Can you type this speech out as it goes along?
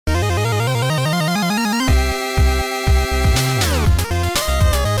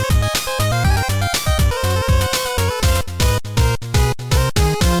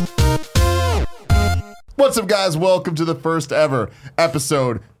What's up, guys? Welcome to the first ever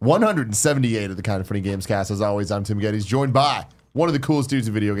episode 178 of the Kind of Funny Gamescast. As always, I'm Tim Geddes, joined by one of the coolest dudes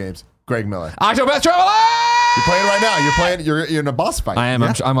in video games, Greg Miller. Octopath Traveler! You're playing right now. You're in a boss fight. I am.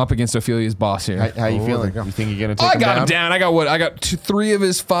 Yeah. I'm up against Ophelia's boss here. How you feeling? You think you're gonna take him down? I got him down. I got 3 of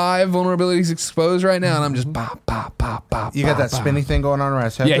his 5 vulnerabilities exposed right now, and I'm just pop. You got that spinny thing going on around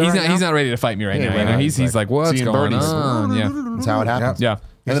his head. Yeah, he's not ready to fight me right now. He's like, what's going on? Yeah, that's how it happens. Yeah.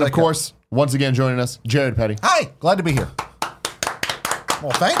 And then, of course, once again joining us, Jared Petty. Hi, glad to be here.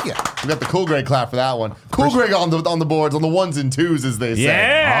 Well, thank you. We got the Cool Greg clap for that one. Cool Greg on the boards, on the ones and twos, as they say.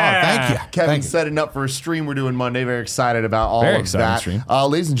 Yeah. Oh, thank you. Kevin setting up for a stream we're doing Monday. Very excited about all of that. Stream.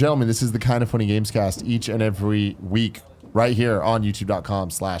 Ladies and gentlemen, this is the Kind of Funny Gamescast each and every week right here on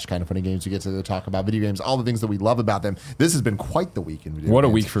youtube.com/kindoffunnygames. We get to talk about video games, all the things that we love about them. This has been quite the week in video games. What a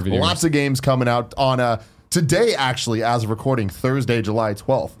week for video games. Lots of games coming out on today, actually, as of recording, Thursday, July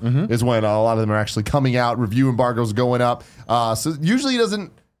 12th, is when a lot of them are actually coming out. Review embargoes going up. So usually it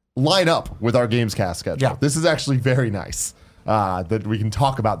doesn't line up with our Gamescast schedule. Yeah. This is actually very nice that we can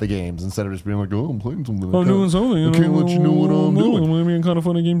talk about the games instead of just being like, oh, I'm playing something. I'm doing something. I can't let you know what I'm doing. I'm being kind of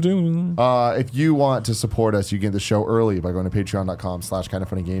funny game too. If you want to support us, you get the show early by going to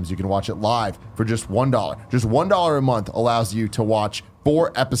patreon.com/kindoffunnygames. You can watch it live for just $1. Just $1 a month allows you to watch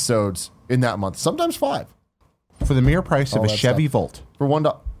 4 episodes in that month, sometimes 5. For the mere price of a Chevy Volt. For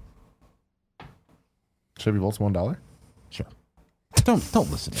 $1. Chevy Volt's $1? Sure.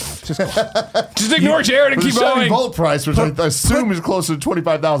 Don't listen to that. Just ignore Jared and keep going. Chevy going. Volt price, which I assume is closer to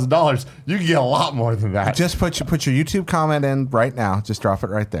 $25,000, you can get a lot more than that. Just put your YouTube comment in right now. Just drop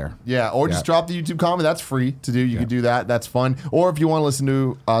it right there. Yeah, or just drop the YouTube comment. That's free to do. You can do that. That's fun. Or if you want to listen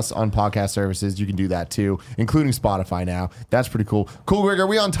to us on podcast services, you can do that too, including Spotify now. That's pretty cool. Cool, Greg, are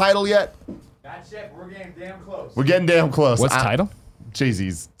we on Tidal yet? Not yet, but we're getting damn close. We're getting damn close. What's Tidal?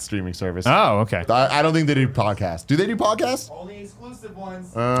 Jay-Z's streaming service. Oh, okay. I don't think they do podcasts. Do they do podcasts? Only exclusive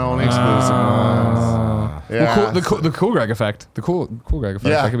ones. Only exclusive ones. Yeah. Well, the cool Greg effect. The cool Greg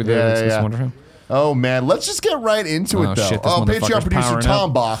effect. Yeah, That could be the exclusive one for him. Oh, man. Let's just get right into it, though. Shit, this Patreon motherfucker's producer powering Tom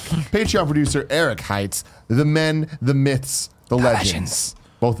up. Bach, Patreon producer Eric Heitz, the men, the myths, the legends.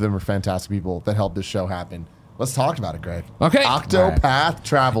 Both of them are fantastic people that helped this show happen. Let's talk about it, Greg. Okay. Octopath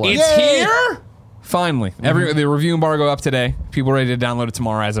Traveler. It's here! Finally. The review embargo up today. People ready to download it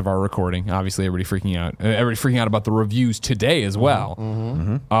tomorrow as of our recording. Obviously, everybody freaking out. Everybody freaking out about the reviews today as well.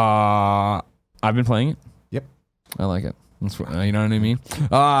 I've been playing it. Yep. I like it. That's what, you know what I mean?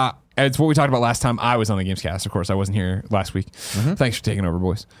 It's what we talked about last time I was on the Gamescast. Of course, I wasn't here last week. Thanks for taking over,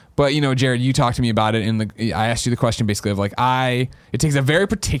 boys. But, Jared, you talked to me about it, and I asked you the question basically of like, it takes a very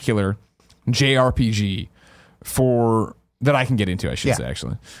particular JRPG that I can get into, I should say,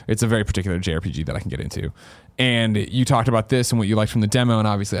 actually. It's a very particular JRPG that I can get into. And you talked about this and what you liked from the demo, and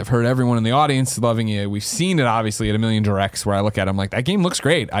obviously I've heard everyone in the audience loving it. We've seen it, obviously, at a million directs where I look at it, I'm like, that game looks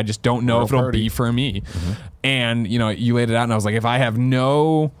great. I just don't know if it'll be for me. And, you laid it out, and I was like, if I have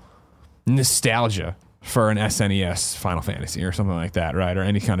no nostalgia for an SNES Final Fantasy or something like that, right? Or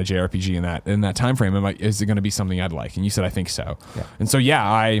any kind of JRPG in that time frame, is it going to be something I'd like? And you said, I think so. Yeah. And so,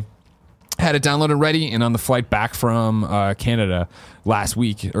 I had it downloaded ready, and on the flight back from Canada last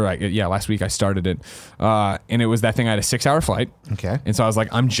week I started it, and it was that thing. I had a 6-hour flight, and so I was like,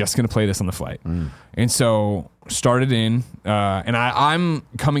 I'm just gonna play this on the flight, and so started in, and I'm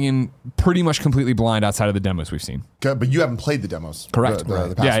coming in pretty much completely blind outside of the demos we've seen. Okay, but you haven't played the demos. Correct.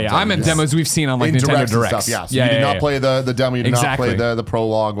 The I meant demos we've seen on like Nintendo Directs. Stuff, you did not play the demo. You did not play the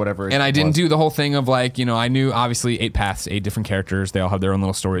prologue, whatever. And I didn't do the whole thing of like, I knew obviously 8 paths, 8 different characters. They all have their own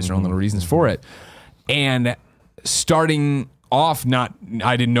little stories, their own little reasons for it. And starting off,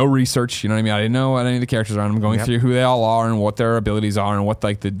 I did no research. You know what I mean? I didn't know what any of the characters are. And I'm going through who they all are and what their abilities are and what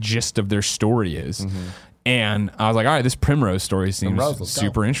like the gist of their story is. And I was like, all right, this Primrose story seems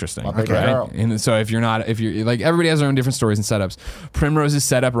super interesting. Right? And so if you're like, everybody has their own different stories and setups. Primrose's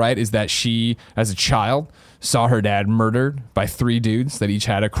setup, right, is that she, as a child, saw her dad murdered by 3 dudes that each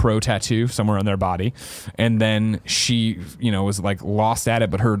had a crow tattoo somewhere on their body. And then she, was like lost at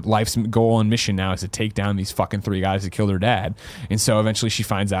it, but her life's goal and mission now is to take down these fucking 3 guys that killed her dad. And so eventually she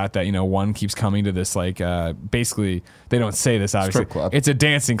finds out that, one keeps coming to this, like, basically, they don't say this, obviously. Strip club. It's a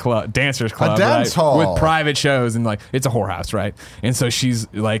dancers club, a dance hall. With private shows, and like, it's a whorehouse, right? And so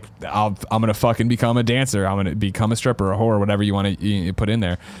she's like, I'm going to fucking become a dancer. I'm going to become a stripper, a whore, whatever you want to put in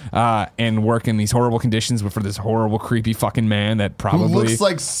there, and work in these horrible conditions for this horrible, creepy fucking man that probably who looks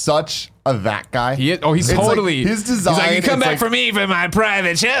like such that guy. He's totally like his design. He's like, you come back for me for my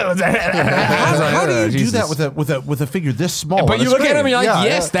private shows. How do you do that with a figure this small? But you look at him and you're like,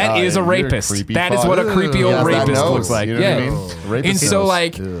 yes, that is a rapist. That is what a creepy old rapist looks like. You know what I mean? And so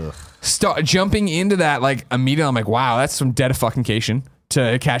like, jumping into that like immediately, I'm like, wow, that's some dedication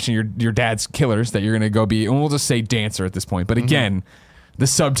to catching your dad's killers that you're gonna go be, and we'll just say dancer at this point. But again, the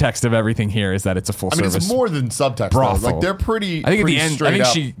subtext of everything here is that it's a full service. It's more than subtext. Though. Like they're pretty. I think pretty at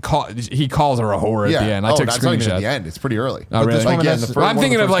the end, he calls her a whore at the end. I took screenshots. At the end. It's pretty early. Oh, really? I'm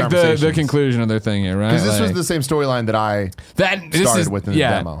thinking of like the conclusion of their thing here, right? Because this was the same storyline that I started with in the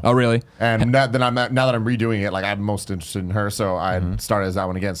demo. Oh, really? And now that I'm redoing it, like I'm most interested in her, so I started as that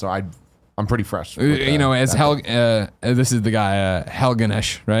one again. So I'm pretty fresh. You know, as this is the guy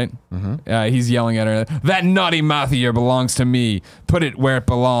Helganesh, right? He's yelling at her, "That naughty mouth of yours belongs to me. Put it where it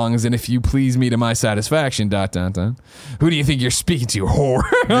belongs, and if you please me to my satisfaction, ... Who do you think you're speaking to, whore?"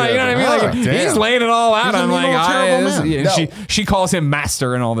 You know what I mean? Like, he's laying it all out. I'm like, she calls him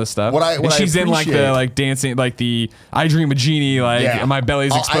master and all this stuff. And she's in like the like dancing, like the I Dream a Genie, like my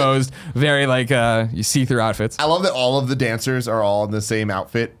belly's exposed, very like you see through outfits. I love that all of the dancers are all in the same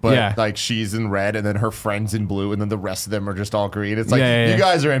outfit, but like she's in red, and then her friend's in blue, and then the rest of them are just all green. It's like you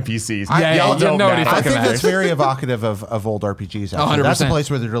guys are NPCs. I think that's very evocative of old RPGs. 100%. That's a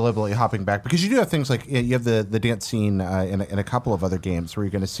place where they're deliberately hopping back, because you do have things like you have the dance scene in a couple of other games where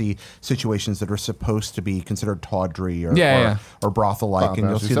you're going to see situations that are supposed to be considered tawdry or brothel-like, and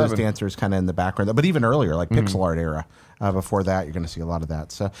you'll see those dancers kind of in the background. But even earlier, like pixel art era. Before that, you're going to see a lot of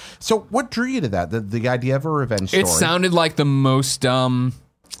that. So what drew you to that? The idea of a revenge story? It sounded like the most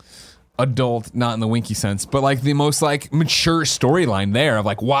adult, not in the winky sense, but like the most like mature storyline there of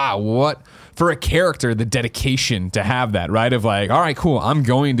like, wow, what for a character, the dedication to have that, right? Of like, all right, cool, I'm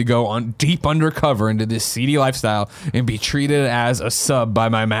going to go on deep undercover into this seedy lifestyle and be treated as a sub by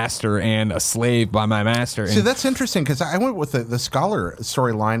my master and a slave by my master. So that's interesting, because I went with the scholar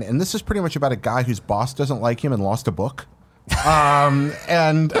storyline, and this is pretty much about a guy whose boss doesn't like him and lost a book. And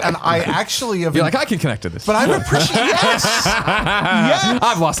I actually have. You're like, I can connect to this, but I've appreciated. Yes,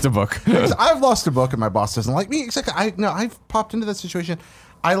 I've lost a book. I've lost a book, and my boss doesn't like me. Exactly. I've popped into that situation.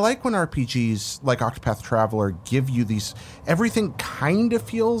 I like when RPGs like Octopath Traveler give you these. Everything kind of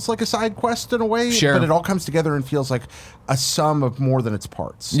feels like a side quest in a way, but it all comes together and feels like a sum of more than its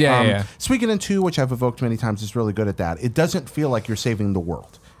parts. Suikoden 2, which I've evoked many times, is really good at that. It doesn't feel like you're saving the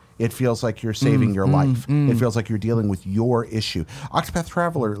world. It feels like you're saving your life. It feels like you're dealing with your issue. Octopath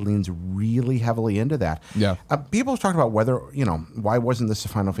Traveler leans really heavily into that. Yeah. People have talked about whether, why wasn't this a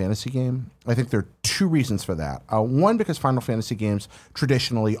Final Fantasy game? I think there are two reasons for that. One, because Final Fantasy games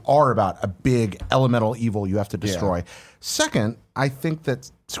traditionally are about a big elemental evil you have to destroy. Yeah. Second, I think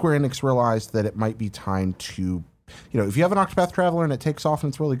that Square Enix realized that it might be time to if you have an Octopath Traveler and it takes off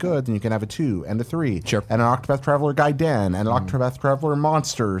and it's really good, then you can have a 2 and a 3, and an Octopath Traveler Gaiden, and an Octopath Traveler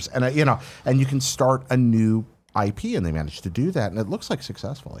Monsters, and and you can start a new IP, and they managed to do that, and it looks like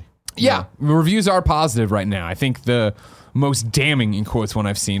successfully. Yeah, reviews are positive right now. I think the most damning, in quotes, one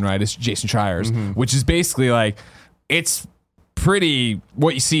I've seen, right, is Jason Schreier's, which is basically like, it's pretty,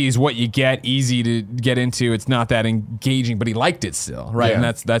 what you see is what you get, easy to get into. It's not that engaging, but he liked it still, right? And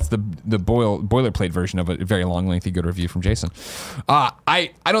that's the boilerplate version of a very long, lengthy, good review from Jason. I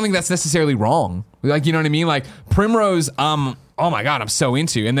don't think that's necessarily wrong. Like, you know what I mean? Like Primrose, oh my God, I'm so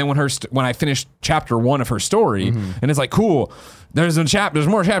into. And then when I finished chapter 1 of her story, and it's like, cool, there's more chapters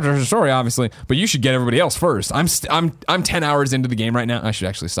of her story, obviously, but you should get everybody else first. I'm 10 hours into the game right now. I should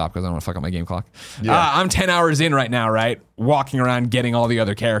actually stop because I don't want to fuck up my game clock. I'm 10 hours in right now, right? Walking around, getting all the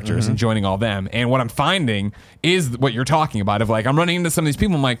other characters and joining all them. And what I'm finding is what you're talking about of like, I'm running into some of these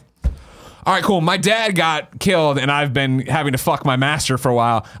people, I'm like, all right, cool. My dad got killed, and I've been having to fuck my master for a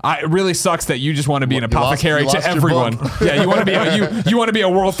while. It really sucks that you just want to be an apothecary to everyone. Yeah, you want to be you want to be a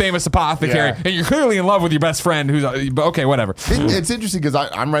world famous apothecary, and you're clearly in love with your best friend. Who's okay, whatever. It's interesting because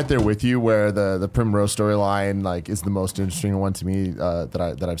I'm right there with you, where the Primrose storyline like is the most interesting one to me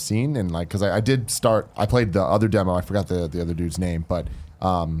that I've seen, and like because I played the other demo. I forgot the other dude's name, but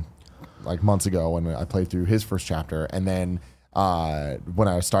like months ago when I played through his first chapter, and then. When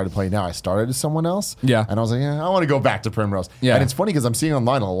I started playing now, I started as someone else. Yeah. And I was like, I want to go back to Primrose. Yeah. And it's funny because I'm seeing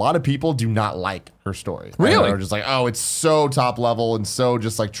online a lot of people do not like her story. Really? They're just like, oh, it's so top level and so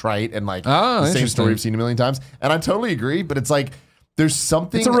just like trite and like the same story we've seen a million times. And I totally agree, but it's like there's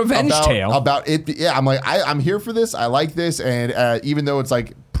something it's a revenge tale about it. Yeah, I'm like, I'm here for this. I like this. And even though it's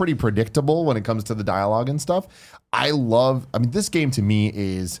like pretty predictable when it comes to the dialogue and stuff, this game to me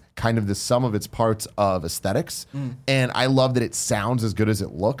is kind of the sum of its parts of aesthetics. And I love that it sounds as good as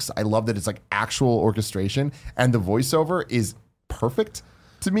it looks. I love that it's like actual orchestration and the voiceover is perfect.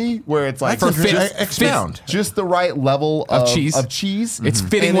 to me, where it's like That's just, expound. just the right level of cheese. Of cheese. It's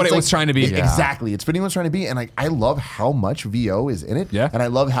fitting And what it's it was trying to be. Exactly, it's fitting what it's trying to be, and like I love how much VO is in it. Yeah. And I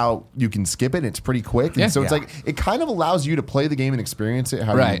love how you can skip it. It's pretty quick, and so it's Yeah. like it kind of allows you to play the game and experience it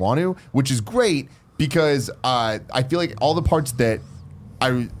how Right. you want to, which is great because I feel like all the parts that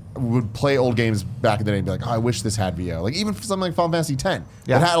I would play old games back in the day and be like, oh, I wish this had VO. Like even for something like Final Fantasy X,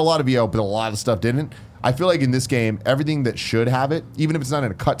 Yeah. it had a lot of VO, but a lot of stuff didn't. I feel like in this game, everything that should have it, even if it's not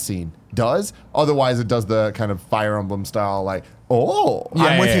in a cutscene, does. Otherwise, it does the kind of Fire Emblem style, like, oh.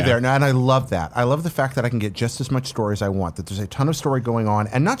 I'm with you there, and I love that. I love the fact that I can get just as much story as I want, that there's a ton of story going on,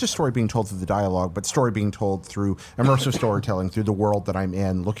 and not just story being told through the dialogue, but story being told through immersive storytelling, through the world that I'm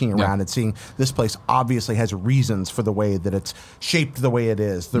in, looking around and seeing this place obviously has reasons for the way that it's shaped the way it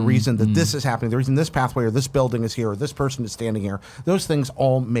is, the reason that this is happening, the reason this pathway or this building is here or this person is standing here. Those things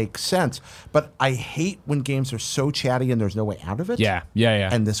all make sense, but I hate when games are so chatty and there's no way out of it. Yeah.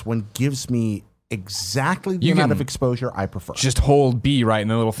 And this one gives me exactly the You amount can of exposure I prefer. Just hold B, right, and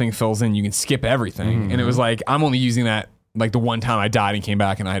the little thing fills in. You can skip everything. And it was like, I'm only using that like the one time I died and came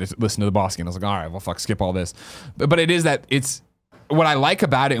back and I had to listen to the boss again. I was like, all right, well, fuck, skip all this. But it is that it's what I like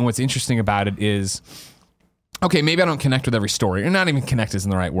about it and what's interesting about it is, okay, maybe I don't connect with every story, or not even connect isn't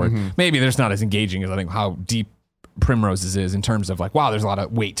the right word. Maybe there's not as engaging as I think how deep Primrose's is in terms of like, wow, there's a lot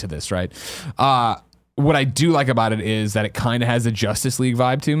of weight to this, right? What I do like about it is that it kind of has a Justice League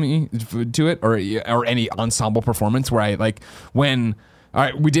vibe to it, or any ensemble performance where I like when. All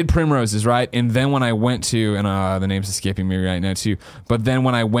right, we did Primroses, right? And then when I went to, and the name's escaping me right now too, but then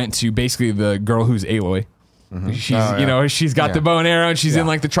when I went to basically the girl who's Aloy, she's she's got the bow and arrow and she's in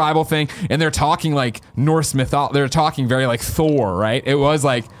like the tribal thing, and they're talking like Norse mythology. They're talking very like Thor, right? It was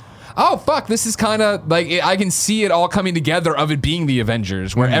like, oh fuck, this is kind of like I can see it all coming together of it being the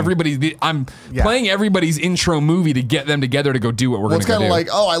Avengers, where I'm playing everybody's intro movie to get them together to go do what we're going to do. It's kind of like,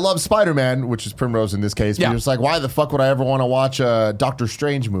 oh, I love Spider-Man, which is Primrose in this case. But you're just like, why the fuck would I ever want to watch a Doctor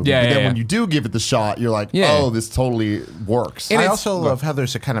Strange movie? But then when you do give it the shot, you're like, oh, this totally works. And I also love how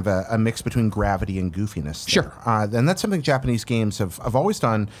there's a kind of a mix between gravity and goofiness there. Sure. And that's something Japanese games have always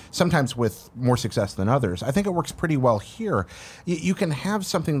done, sometimes with more success than others. I think it works pretty well here. You can have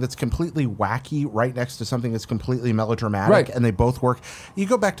something that's completely wacky right next to something that's completely melodramatic, and they both work. You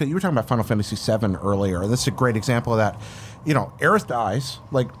go back to, you were talking about Final Fantasy VII earlier, and this is a great example of that. You know, Aerith dies,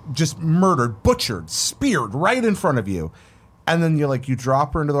 like just murdered, butchered, speared right in front of you. And then you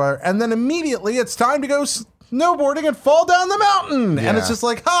drop her into the water, and then immediately it's time to go snowboarding and fall down the mountain. And it's just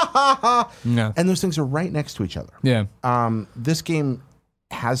like, ha, ha, ha. Yeah. And those things are right next to each other. Yeah. This game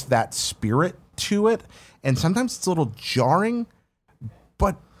has that spirit to it, and sometimes it's a little jarring,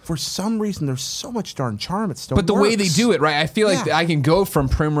 but for some reason there's so much darn charm it still But the way works. they do it, right? I feel like I can go from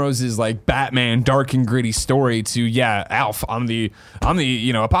Primrose's like Batman dark and gritty story to Alf, I'm the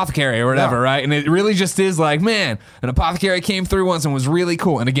apothecary or whatever, right? And it really just is like, man, an apothecary came through once and was really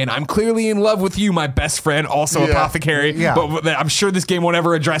cool. And again, I'm clearly in love with you, my best friend, also apothecary. Yeah. But I'm sure this game won't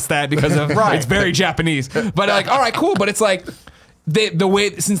ever address that because of it's very Japanese. But like, all right, cool. But it's like the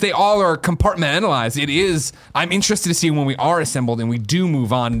way, since they all are compartmentalized, I'm interested to see when we are assembled and we do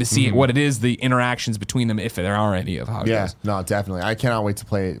move on to see what it is, the interactions between them, if there are any, of how it goes. No, definitely. I cannot wait to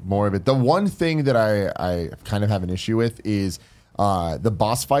play more of it. The one thing that I kind of have an issue with is the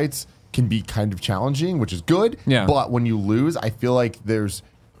boss fights can be kind of challenging, which is good. Yeah. But when you lose, I feel like there's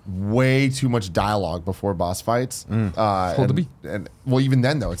way too much dialogue before boss fights. Hold the beat. And well, even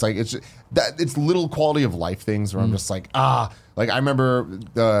then though, it's like it's little quality of life things where I'm just like, like I remember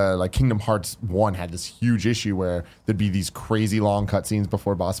like Kingdom Hearts 1 had this huge issue where there'd be these crazy long cutscenes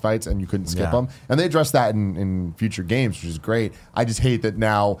before boss fights and you couldn't skip them. And they addressed that in future games, which is great. I just hate that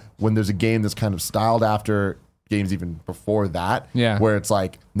now when there's a game that's kind of styled after games even before that, where it's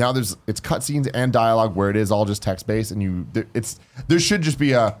like now it's cutscenes and dialogue where it is all just text based, and there should just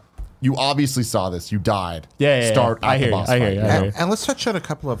be you obviously saw this, you died. Start at the boss fight. And let's touch on a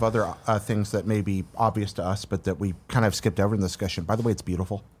couple of other things that may be obvious to us, but that we kind of skipped over in the discussion. By the way, it's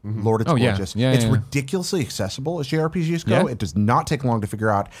beautiful. Lord, it's gorgeous. It's ridiculously accessible as JRPGs go. It does not take long to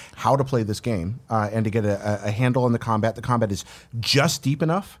figure out how to play this game and to get a handle on the combat. The combat is just deep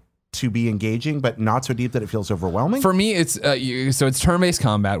enough to be engaging, but not so deep that it feels overwhelming. For me, it's it's turn-based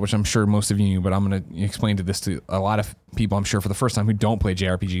combat, which I'm sure most of you knew, but I'm going to explain this to a lot of people, I'm sure, for the first time who don't play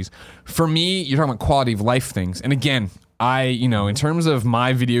JRPGs. For me, you're talking about quality of life things. And again, in terms of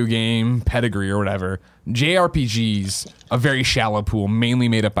my video game pedigree or whatever, JRPGs, a very shallow pool, mainly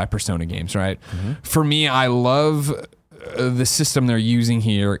made up by Persona games, right? For me, I love the system they're using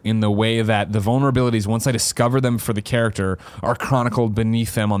here in the way that the vulnerabilities, once I discover them for the character, are chronicled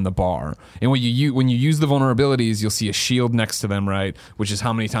beneath them on the bar. And when you use the vulnerabilities, you'll see a shield next to them, right? Which is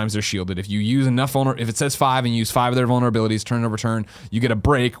how many times they're shielded. If you use enough if it says 5 and you use 5 of their vulnerabilities, turn over turn, you get a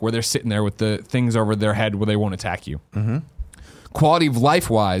break where they're sitting there with the things over their head where they won't attack you. Mm-hmm. Quality of life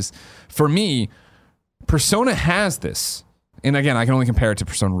wise, for me, Persona has this. And again, I can only compare it to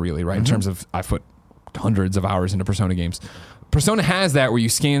Persona really, right? In terms of, I put hundreds of hours into Persona games. Persona has that where you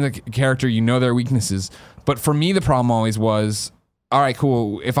scan the character, you know their weaknesses. But for me, the problem always was, all right,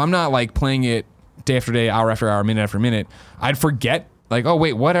 cool. If I'm not like playing it day after day, hour after hour, minute after minute, I'd forget. Like, oh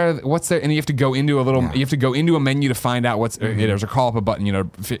wait, what's there? And you have to go into you have to go into a menu to find out what's. There's a call up a button,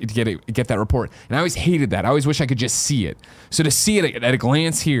 to get that report. And I always hated that. I always wish I could just see it. So to see it at a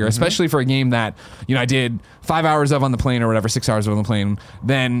glance here, especially for a game that I did 5 hours of on the plane or whatever, 6 hours of on the plane,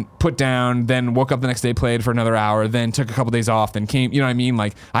 then put down, then woke up the next day, played for another hour, then took a couple days off, then came. You know what I mean?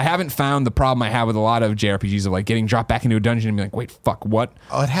 Like, I haven't found the problem I have with a lot of JRPGs of like getting dropped back into a dungeon and being like, wait, fuck, what?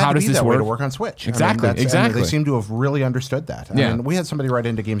 Oh, it had How to does be this that work? way to work on Switch. Exactly, I mean, exactly. They seem to have really understood that. I Yeah. mean, we had somebody write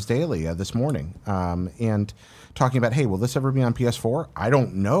into Games Daily this morning and talking about, hey, will this ever be on PS4? I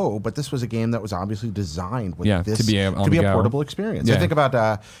don't know, but this was a game that was obviously designed with this to be a portable experience. Yeah. I think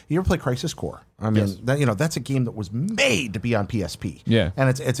about you ever play Crisis Core? I mean, that's a game that was made to be on PSP. Yeah, and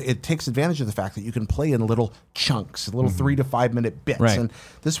it takes advantage of the fact that you can play in little chunks, little 3 to 5 minute bits. Right. And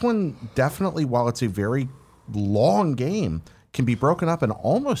this one definitely, while it's a very long game, can be broken up in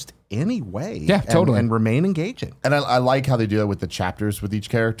almost any way. Yeah, totally. And remain engaging. And I like how they do that with the chapters with each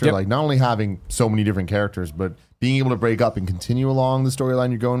character. Yep. Like, not only having so many different characters, but being able to break up and continue along the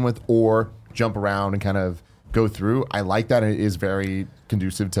storyline you're going with, or jump around and kind of go through. I like that. It is very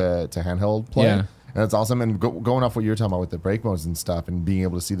conducive to handheld play. Yeah. And it's awesome. And going off what you were talking about with the break modes and stuff and being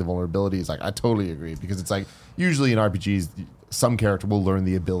able to see the vulnerabilities, like, I totally agree. Because it's like, usually in RPGs, some character will learn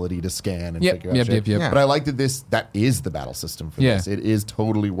the ability to scan and figure out shit. Yep. But I like that that is the battle system for this. It is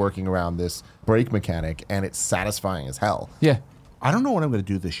totally working around this break mechanic, and it's satisfying as hell. Yeah. I don't know what I'm going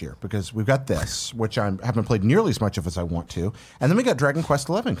to do this year because we've got this, which I haven't played nearly as much of as I want to. And then we got Dragon Quest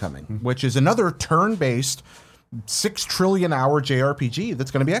XI coming, which is another turn-based 6 trillion hour JRPG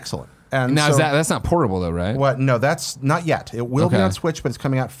that's going to be excellent. And Now, so, that's not portable though, right? what? No, that's not yet. It will be Okay. on Switch, but it's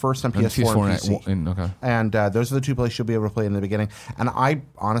coming out first on PS4 and PC. Okay. And those are the two places you'll be able to play in the beginning. And I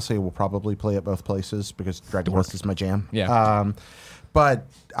honestly will probably play at both places because Dragon Quest is my jam. Yeah. But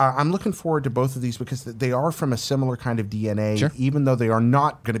I'm looking forward to both of these because they are from a similar kind of DNA, Sure. even though they are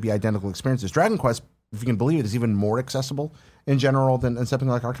not going to be identical experiences. Dragon Quest, if you can believe it, is even more accessible in general than something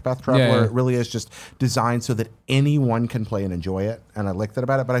like Octopath Traveler. Yeah. It really is just designed so that anyone can play and enjoy it. And I like that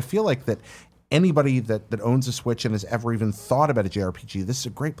about it. But I feel like that anybody that owns a Switch and has ever even thought about a JRPG, this is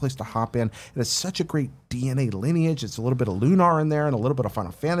a great place to hop in. It has such a great DNA lineage. It's a little bit of Lunar in there and a little bit of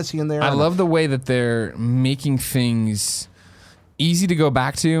Final Fantasy in there. I And love the way that they're making things easy to go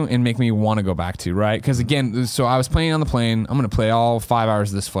back to and make me want to go back to, right? Because again, so I was playing on the plane. I'm going to play all 5 hours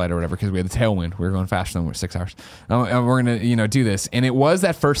of this flight or whatever because we had the tailwind. We were going faster than 6 hours. And we're going to, do this. And it was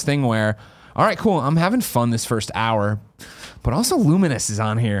that first thing where, all right, cool. I'm having fun this first hour. But also Luminous is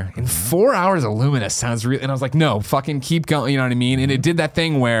on here. And 4 hours of Luminous sounds real. And I was like, no, fucking keep going. You know what I mean? And it did that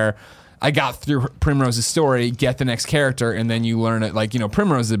thing where I got through Primrose's story, get the next character, and then you learn it. Like,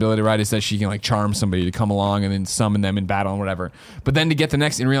 Primrose's ability, right, is that she can like charm somebody to come along and then summon them in battle and whatever. But then to get the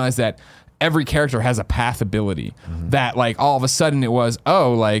next and realize that every character has a path ability that like all of a sudden it was,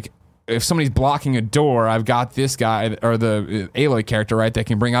 like, if somebody's blocking a door, I've got this guy or the Aloy character, right, that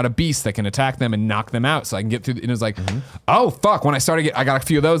can bring out a beast that can attack them and knock them out so I can get through. And it was like, oh, fuck. When I started, I got a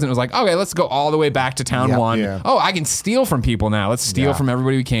few of those and it was like, okay, let's go all the way back to town 1. Yeah. Oh, I can steal from people now. Let's steal from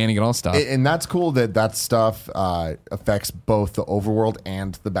everybody we can and get all stuff. And that's cool that stuff affects both the overworld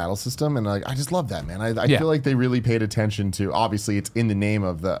and the battle system. And I just love that, man. I feel like they really paid attention to, obviously it's in the name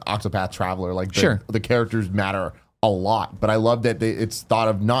of the Octopath Traveler. Like the characters matter a lot, but I love that it's thought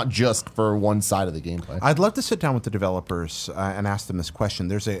of not just for one side of the gameplay. I'd love to sit down with the developers and ask them this question.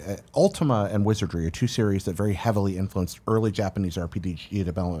 There's Ultima and Wizardry are two series that very heavily influenced early Japanese RPG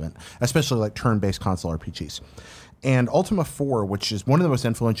development, especially like turn-based console RPGs. And Ultima 4, which is one of the most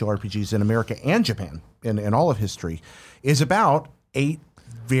influential RPGs in America and Japan in all of history, is about 8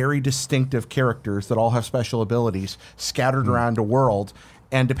 very distinctive characters that all have special abilities scattered around a world.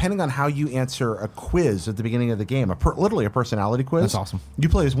 And depending on how you answer a quiz at the beginning of the game, literally a personality quiz. That's awesome. You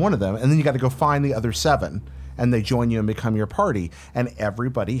play as one of them, and then you got to go find the other 7, and they join you and become your party. And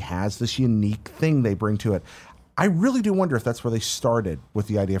everybody has this unique thing they bring to it. I really do wonder if that's where they started with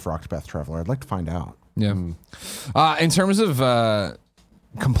the idea for Octopath Traveler. I'd like to find out. Yeah. In terms of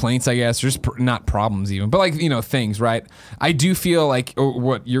complaints, I guess, or just not problems even, but like, things, right? I do feel like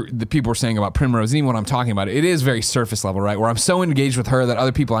what the people were saying about Primrose, even what I'm talking about, it is very surface level, right? Where I'm so engaged with her that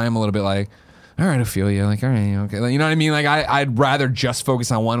other people, I am a little bit like, all right, I feel you. Like, all right, okay. Like, you know what I mean? Like, I'd rather just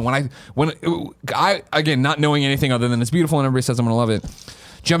focus on one. When I, again, not knowing anything other than it's beautiful and everybody says I'm going to love it,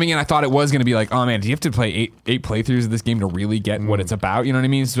 jumping in, I thought it was going to be like, oh man, do you have to play eight playthroughs of this game to really get what it's about? You know what I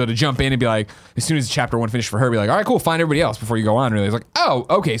mean? So to jump in and be like, as soon as chapter 1 finished for her, be like, all right, cool, find everybody else before you go on. Really, it's like, oh,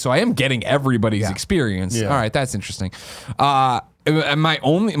 okay, so I am getting everybody's experience. Yeah. All right, that's interesting. And my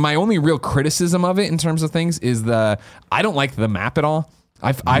only real criticism of it in terms of things is I don't like the map at all.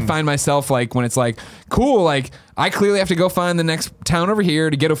 I find myself like when it's like, cool, like I clearly have to go find the next town over here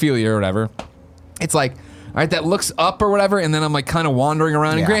to get Ophelia or whatever. It's like, all right, that looks up or whatever, and then I'm like kind of wandering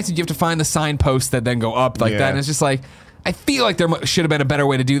around. And granted, you have to find the signposts that then go up like that, and it's just like I feel like there should have been a better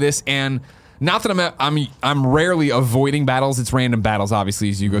way to do this. And not that I'm rarely avoiding battles. It's random battles, obviously,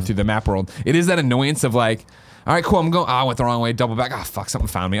 as you go through the map world. It is that annoyance of like, all right, cool, I'm going. Oh, I went the wrong way. Double back. Oh, fuck, something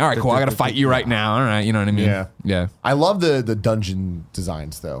found me. All right, cool. I got to fight you right now. All right, you know what I mean? Yeah. I love the dungeon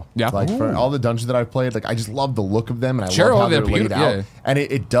designs though. Yeah. Like for all the dungeons that I've played, like I just love the look of them, and I Sure, love how they're they're laid beautiful, out. yeah. And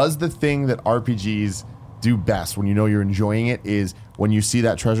it does the thing that RPGs do best when you know you're enjoying it is when you see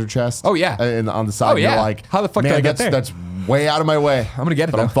that treasure chest. Oh, yeah. And on the side, yeah. you're like, How the fuck man, did I get there? That's way out of my way. I'm gonna get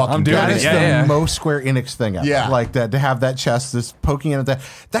it, But I'm though. fucking I'm doing doing That it. is Yeah, the most Square Enix thing ever. Yeah. Like that, to have that chest, this poking in at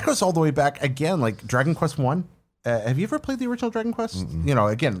that goes all the way back again, like Dragon Quest 1. Have you ever played the original Dragon Quest?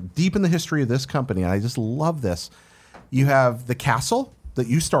 Again, deep in the history of this company, and I just love this. You have the castle that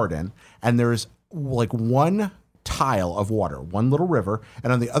you start in, and there's like one tile of water, one little river,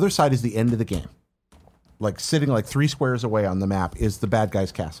 and on the other side is the end of the game. Like sitting like 3 squares away on the map is the bad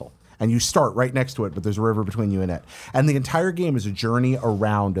guy's castle. And you start right next to it, but there's a river between you and it. And the entire game is a journey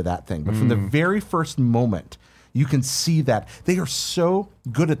around to that thing. But from the very first moment, you can see that they are so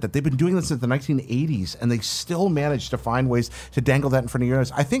good at that. They've been doing this since the 1980s, and they still manage to find ways to dangle that in front of your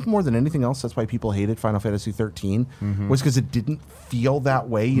nose. I think more than anything else, that's why people hated Final Fantasy 13, was because it didn't feel that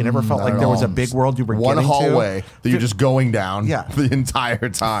way. You never felt like there was a big world you were one getting hallway that you're just going down Yeah. the entire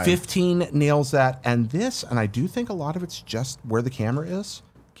time. 15 nails that, and this, and I do think a lot of it's just where the camera is,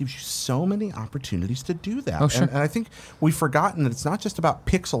 gives you so many opportunities to do that. Oh, sure. And I think we've forgotten that it's not just about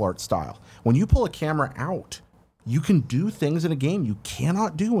pixel art style. When you pull a camera out, you can do things in a game you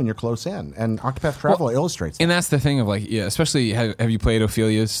cannot do when you're close in. And Octopath Traveler illustrates that. And that's the thing of like, yeah, especially have you played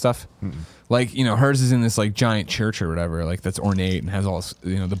Ophelia's stuff? Like, hers is in this like giant church or whatever, like that's ornate and has all this,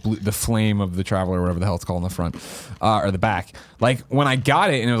 the flame of the Traveler or whatever the hell it's called in the front or the back. Like when I got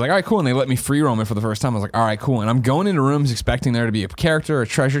it and it was like, all right, cool, and they let me free roam it for the first time, I was like, all right, cool. And I'm going into rooms expecting there to be a character, a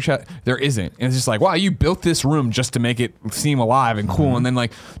treasure chest. There isn't. And it's just like, wow, you built this room just to make it seem alive and cool. And then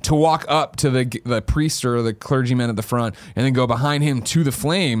like to walk up to the priest or the clergyman at the front and then go behind him to the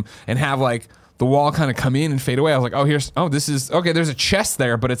flame and have like the wall kind of come in and fade away. I was like, there's a chest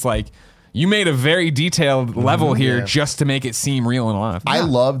there, but it's like, you made a very detailed level here just to make it seem real and alive. I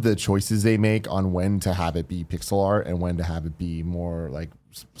love the choices they make on when to have it be pixel art and when to have it be more like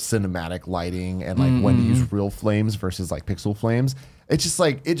cinematic lighting and like when to use real flames versus like pixel flames. It's just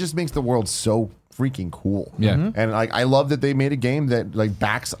like, it just makes the world so freaking cool. Yeah. And like, I love that they made a game that like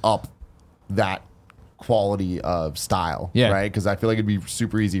backs up that quality of style. Yeah. Right. Because I feel like it'd be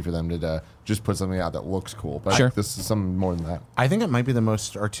super easy for them to just put something out that looks cool. But Sure. this is something more than that. I think it might be the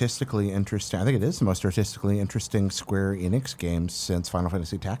most artistically interesting. I think it is the most artistically interesting Square Enix game since Final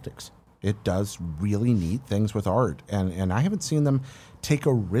Fantasy Tactics. It does really neat things with art, and I haven't seen them take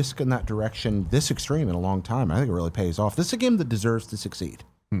a risk in that direction this extreme in a long time. I think it really pays off. This is a game that deserves to succeed.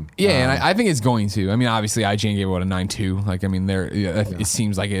 Yeah, and I think it's going to. I mean, obviously, IGN gave it a 9.2. Like, I mean, it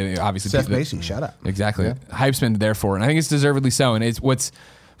seems like it obviously. Seth Macy, shut up. Exactly. Hype's been there for it, and I think it's deservedly so. And it's what's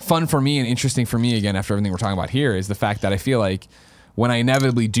fun for me and interesting for me, again, after everything we're talking about here, is the fact that I feel like when I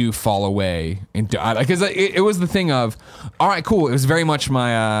inevitably do fall away, because it was the thing of, all right, cool. It was very much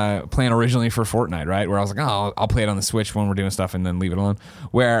my plan originally for Fortnite, right? Where I was like, oh, I'll play it on the Switch when we're doing stuff and then leave it alone.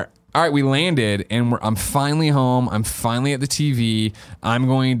 Where, all right, we landed and I'm finally home. I'm finally at the TV. I'm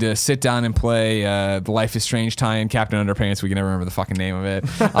going to sit down and play the Life is Strange tie-in Captain Underpants. We can never remember the fucking name of it.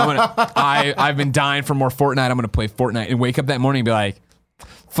 I've been dying for more Fortnite. I'm going to play Fortnite and wake up that morning and be like,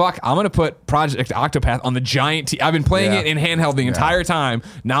 fuck, I'm going to put Project Octopath on the giant I've been playing it in handheld the entire time.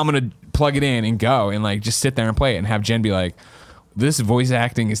 Now I'm going to plug it in and go and like just sit there and play it and have Jen be like, this voice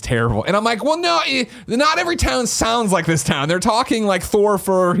acting is terrible. And I'm like, well, no, not every town sounds like this town. They're talking like Thor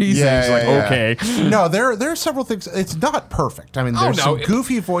for he's okay. No, there are several things. It's not perfect. I mean, there's some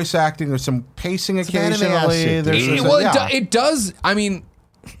goofy voice acting. There's some pacing occasionally. It does. I mean,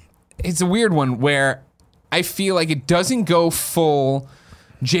 it's a weird one where I feel like it doesn't go full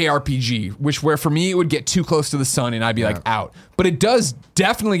JRPG, where for me it would get too close to the sun and I'd be like out. But it does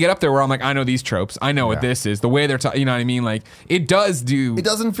definitely get up there where I'm like, I know these tropes. I know what this is. The way they're talking, you know what I mean? Like it does do. It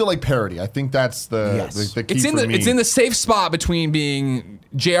doesn't feel like parody. I think that's the key for me. It's in the safe spot between being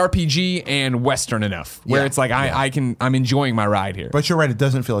JRPG and Western enough, where it's like I'm enjoying my ride here. But you're right, it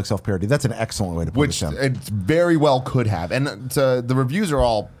doesn't feel like self-parody. That's an excellent way to put it. Which it very well could have. And the reviews are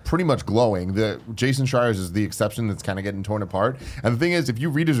all pretty much glowing. The Jason Schreier's is the exception that's kind of getting torn apart. And the thing is, if you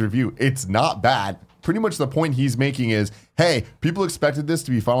read his review, it's not bad. Pretty much the point he's making is, hey, people expected this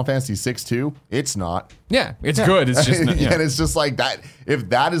to be Final Fantasy 6 too. It's not. Yeah, it's good. It's just not, and it's just like that. If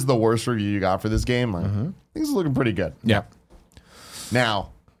that is the worst review you got for this game, like, things are looking pretty good. Yeah.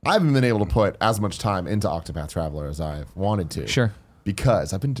 Now, I haven't been able to put as much time into Octopath Traveler as I've wanted to. Sure.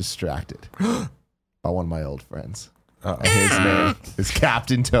 Because I've been distracted by one of my old friends. And his name is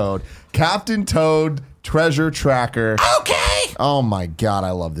Captain Toad. Captain Toad Treasure Tracker. Okay. Oh my God,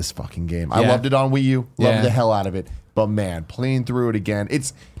 I love this fucking game. I loved it on Wii U. Loved the hell out of it. But man, playing through it again,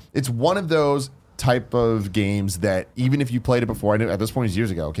 it's one of those type of games that even if you played it before, I know at this point it's years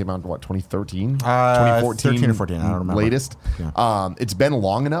ago. It came out in what, 2013? 2014? 13 or 14, I don't remember. Latest. Yeah. It's been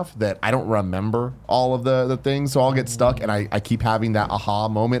long enough that I don't remember all of the things, so I'll get stuck and I keep having that aha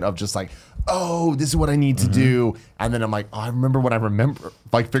moment of just like, oh, this is what I need to do. And then I'm like, oh, I remember when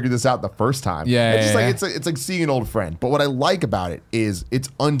I figured this out the first time. Yeah. It's like seeing an old friend. But what I like about it is it's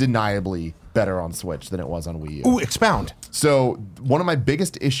undeniably better on Switch than it was on Wii U. Ooh, expound. So one of my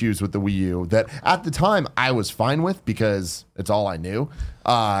biggest issues with the Wii U that at the time I was fine with because it's all I knew,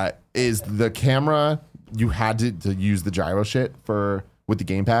 is the camera. You had to use the gyro shit with the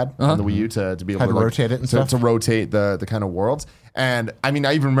gamepad on the Wii U to be able to rotate it and stuff? To rotate the kind of worlds. And I mean,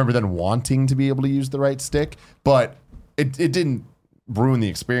 I even remember then wanting to be able to use the right stick, but it didn't ruin the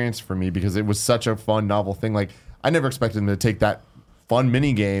experience for me because it was such a fun, novel thing. Like I never expected them to take that fun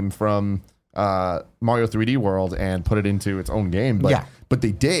mini game from Mario 3D World and put it into its own game, but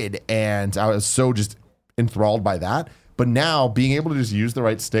they did, and I was so just enthralled by that. But now being able to just use the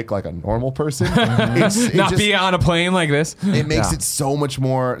right stick like a normal person, be on a plane like this, it makes it so much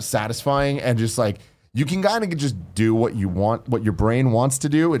more satisfying and just like you can kind of just do what you want, what your brain wants to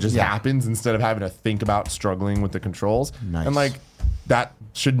do. It just happens instead of having to think about struggling with the controls. Nice. And like that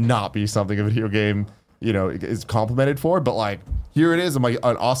should not be something a video game, is complimented for. But like here it is. I'm like,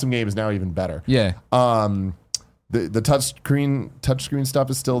 an awesome game is now even better. Yeah. The touchscreen stuff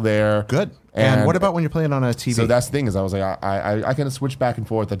is still there. Good. And what about when you're playing on a TV? So that's the thing is I was like, I kind of switch back and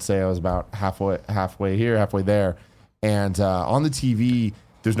forth. I'd say I was about halfway here, halfway there. And on the TV,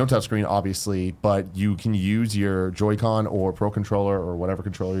 there's no touchscreen, obviously, but you can use your Joy-Con or Pro Controller or whatever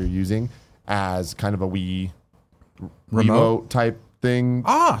controller you're using as kind of a Wii remote type thing.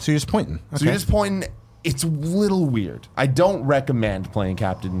 So you're just pointing. Okay. So you're just pointing. It's a little weird. I don't recommend playing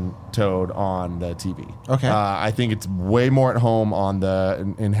Captain Toad on the TV. Okay. I think it's way more at home on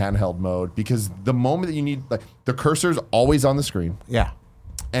in handheld mode because the moment that you need, like, the cursor's always on the screen. Yeah.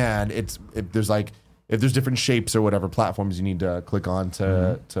 And if there's different shapes or whatever platforms you need to click on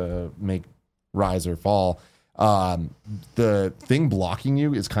to make rise or fall, the thing blocking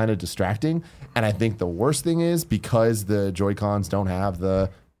you is kind of distracting. And I think the worst thing is because the Joy-Cons don't have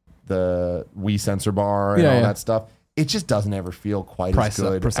the Wii sensor bar and all that stuff, it just doesn't ever feel quite as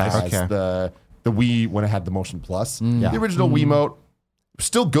good as the Wii when it had the Motion Plus. The original Wiimote,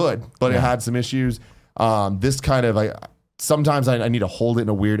 still good, but it had some issues. This kind of sometimes I need to hold it in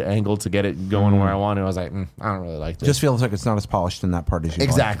a weird angle to get it going where I want to. I was like, I don't really like this. Just feels like it's not as polished in that part as you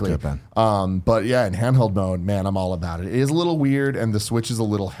exactly. Like it to have been. But yeah, in handheld mode, man, I'm all about it. It is a little weird, and the Switch is a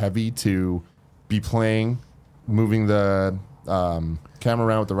little heavy to be playing, moving the camera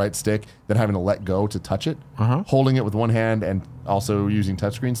around with the right stick, then having to let go to touch it. Holding it with one hand and also using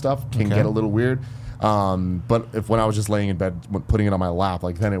touchscreen stuff can get a little weird. But when I was just laying in bed, putting it on my lap,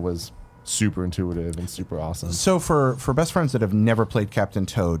 then it was super intuitive and super awesome. So for best friends that have never played Captain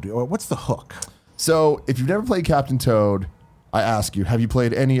Toad, what's the hook? So if you've never played Captain Toad, I ask you, have you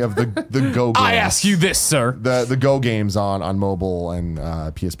played any of the Go games? I ask you this, sir. The Go games on mobile and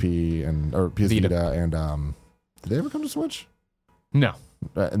PSP or PS Vita and did they ever come to Switch? No.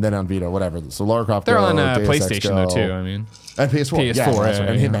 And then on Vita, whatever. So Lara Croft They're Go, on Deus Ex PlayStation Go, though too. I mean, and PS4, PS4,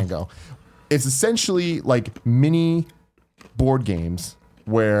 and Hitman Go. It's essentially like mini board games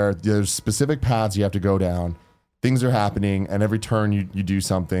where there's specific paths you have to go down. Things are happening, and every turn you do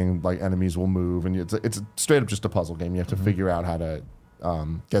something, like enemies will move, and it's straight up just a puzzle game. You have to figure out how to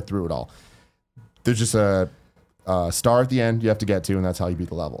get through it all. There's just a star at the end you have to get to, and that's how you beat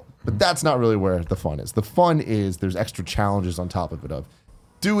the level. But that's not really where the fun is. The fun is there's extra challenges on top of it of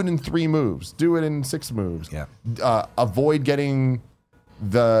do it in 3 moves, do it in 6 moves. Yeah. Avoid getting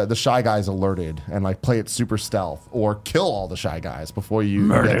the Shy Guys alerted and like play it super stealth or kill all the Shy Guys before you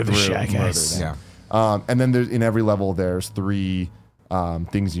Murder get the through, Shy Guys. murder them. And then in every level there's 3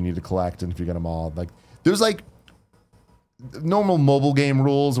 things you need to collect, and if you get them all, like there's like normal mobile game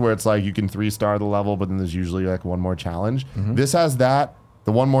rules where it's like you can 3-star the level, but then there's usually like one more challenge. This has that,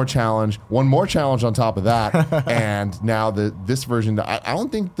 the one more challenge on top of that, and now this version. I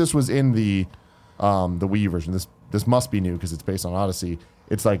don't think this was in the Wii U version. This must be new because it's based on Odyssey.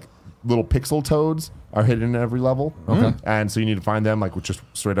 It's like little pixel toads are hidden in every level. Okay. And so you need to find them like with just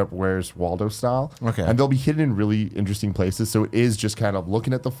straight up Where's Waldo style. Okay. And they'll be hidden in really interesting places. So it is just kind of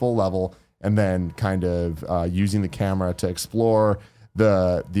looking at the full level and then kind of using the camera to explore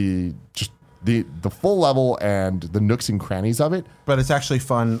the full level and the nooks and crannies of it. But it's actually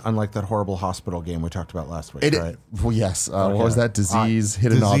fun, unlike that horrible hospital game we talked about last week, right? Well, yes. What was that? Hidden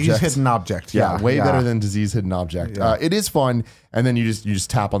Object. Disease Hidden Object. Yeah, way better than Disease Hidden Object. Yeah. It is fun, and then you just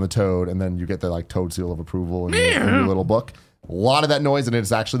tap on the toad, and then you get the like toad seal of approval in your little book. A lot of that noise, and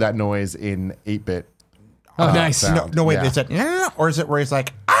it's actually that noise in 8-bit. Oh, nice. sound. No, wait, Yeah. is it or is it where he's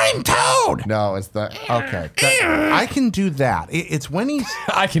like, I'm Toad? No, it's the Okay. I can do that. It's when he's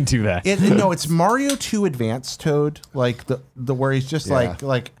I can do that. no, it's Mario 2 Advanced Toad, like the where he's just Yeah.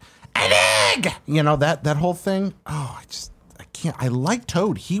 like an egg. You know, that whole thing. Oh, I can't. I like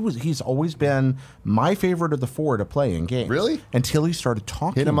Toad. He's always been my favorite of the 4 to play in games. Really? Until he started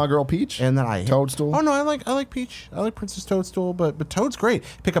talking. Hitting My Girl Peach, And then I Toadstool. Oh no, I like Peach. I like Princess Toadstool, but Toad's great.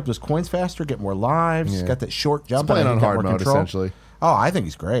 Pick up those coins faster, get more lives. He's got that short jump. playing and on got hard more mode, control. essentially. Oh, I think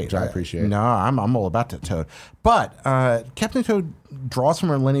he's great. Which I appreciate. No, I'm all about that Toad. But Captain Toad draws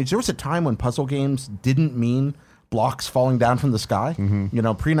from our lineage. There was a time when puzzle games didn't mean blocks falling down from the sky. You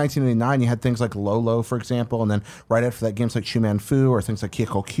know, pre-1989, you had things like Lolo, for example, and then right after that, games like Shuman Fu or things like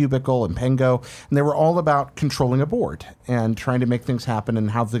Kyoko Cubicle and Pengo, and they were all about controlling a board and trying to make things happen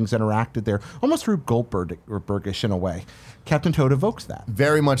and how things interacted there, almost through Goldbergish in a way. Captain Toad evokes that.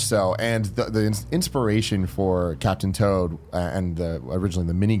 Very much so, and the inspiration for Captain Toad and originally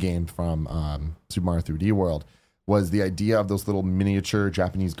the mini game from Super Mario 3D World was the idea of those little miniature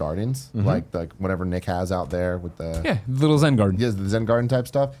Japanese gardens, like whatever Nick has out there with the Little Zen garden. the Zen garden type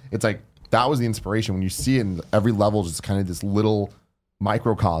stuff. It's like that was the inspiration when you see it in every level, just kind of this little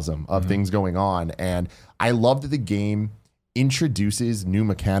microcosm of things going on. And I love that the game introduces new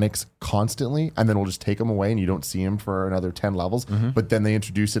mechanics constantly, and then we'll just take them away and you don't see them for another 10 levels. But then they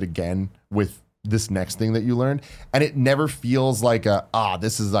introduce it again with this next thing that you learned. And it never feels like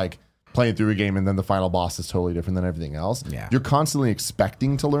this is like playing through a game and then the final boss is totally different than everything else. Yeah. You're constantly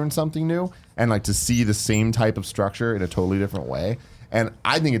expecting to learn something new and like to see the same type of structure in a totally different way. And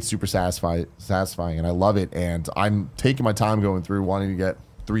I think it's super satisfying and I love it. And I'm taking my time going through wanting to get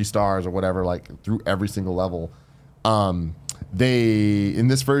 3 stars or whatever, like through every single level. In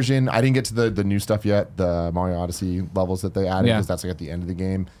this version, I didn't get to the new stuff yet, the Mario Odyssey levels that they added, because that's like at the end of the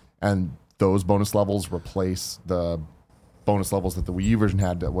game. And those bonus levels replace the bonus levels that the Wii U version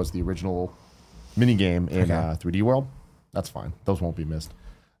had that was the original mini game in 3D World. That's fine. Those won't be missed.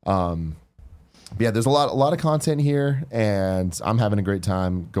 But yeah, there's a lot of content here, and I'm having a great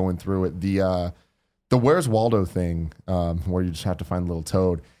time going through it. The Where's Waldo thing, where you just have to find the little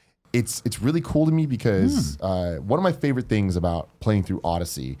toad, it's really cool to me because one of my favorite things about playing through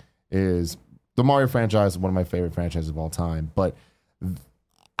Odyssey is the Mario franchise is one of my favorite franchises of all time, but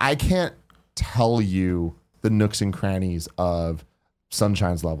I can't tell you the nooks and crannies of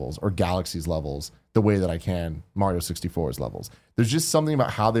Sunshine's levels or Galaxy's levels the way that I can Mario 64's levels. There's just something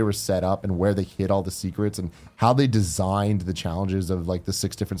about how they were set up and where they hid all the secrets and how they designed the challenges of like the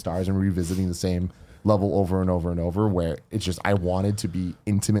 6 different stars and revisiting the same level over and over and over, where it's just I wanted to be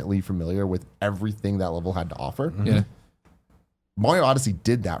intimately familiar with everything that level had to offer. Yeah. Mario Odyssey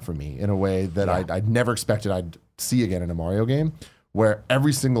did that for me in a way that I'd never expected I'd see again in a Mario game, where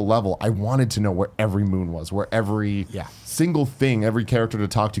every single level, I wanted to know where every moon was, where every single thing, every character to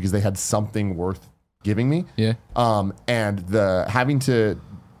talk to, because they had something worth giving me. Yeah. And the having to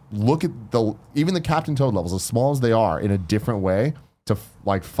look at even the Captain Toad levels, as small as they are, in a different way to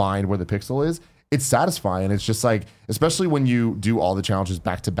like find where the pixel is, it's satisfying. It's just like, especially when you do all the challenges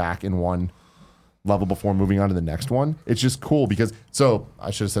back to back in one level before moving on to the next one, it's just cool because, so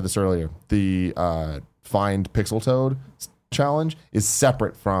I should have said this earlier, the find Pixel Toad challenge is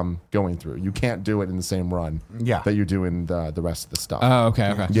separate from going through. You can't do it in the same run that you're doing the rest of the stuff. Oh,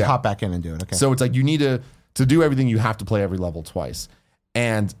 okay. Just hop back in and do it. Okay. So it's like you need to do everything, you have to play every level twice.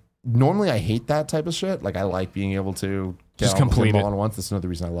 And normally I hate that type of shit. Like I like being able to Just complete them all it. at once. That's another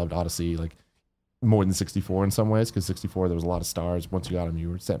reason I loved Odyssey like more than 64 in some ways, because 64 there was a lot of stars. Once you got them, you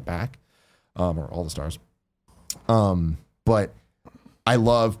were sent back, or all the stars. But I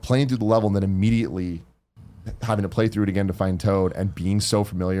love playing through the level and then immediately having to play through it again to find Toad and being so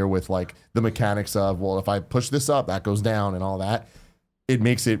familiar with like the mechanics of, well, if I push this up, that goes down and all that. It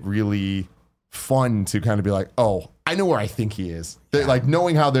makes it really fun to kind of be like, oh, I know where I think he is. Like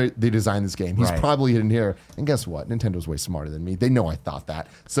knowing how they designed this game, he's probably in here. And guess what? Nintendo's way smarter than me. They know I thought that,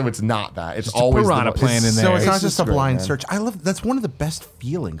 so it's not that. It's always piranha plan in there. So it's not just a great, blind man. search. I love that's one of the best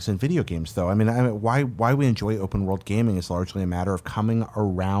feelings in video games, though. I mean, why we enjoy open world gaming is largely a matter of coming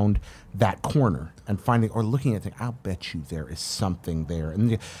around that corner and finding or looking at things. I'll bet you there is something there.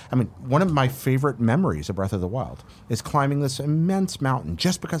 And I mean, one of my favorite memories of Breath of the Wild is climbing this immense mountain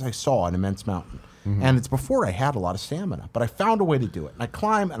just because I saw an immense mountain. And it's before I had a lot of stamina, but I found a way to do it. And I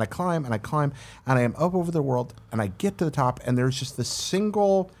climb and I climb and I climb, and I am up over the world, and I get to the top, and there's just this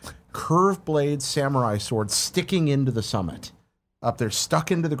single curved blade samurai sword sticking into the summit, up there, stuck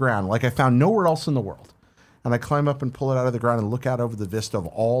into the ground, like I found nowhere else in the world. And I climb up and pull it out of the ground and look out over the vista of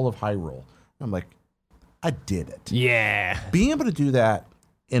all of Hyrule. I'm like, I did it. Yeah. Being able to do that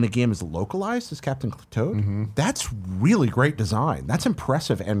in a game as localized as Captain Toad, that's really great design. That's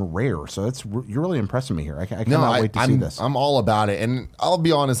impressive and rare. So you're really impressing me here. I cannot wait to see this. I'm all about it. And I'll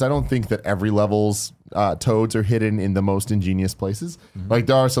be honest, I don't think that every level's Toads are hidden in the most ingenious places. Like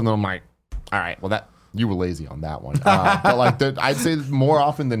there are some that I'm like, all right, well you were lazy on that one. But like I'd say more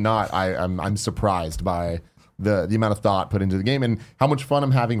often than not, I'm surprised by the amount of thought put into the game and how much fun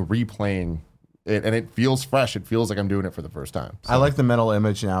I'm having replaying it, and it feels fresh. It feels like I'm doing it for the first time. So. I like the mental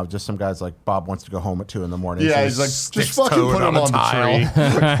image now. Just some guys like Bob wants to go home at 2 a.m. Yeah, so he's like, sticks just fucking Toad put him on the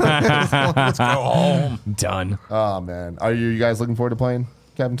tree. Let's go home. Done. Oh man, are you guys looking forward to playing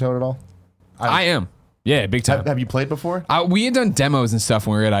Captain Toad at all? I am. Yeah, big time. Have you played before? We had done demos and stuff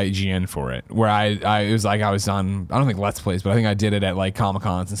when we were at IGN for it, where it was like I was on, I don't think Let's Plays, but I think I did it at like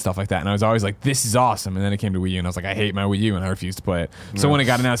Comic-Cons and stuff like that. And I was always like, this is awesome. And then it came to Wii U and I was like, I hate my Wii U, and I refused to play it. So when it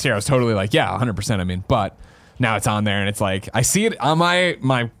got announced here, I was totally like, yeah, 100% I'm in. But now it's on there and it's like, I see it on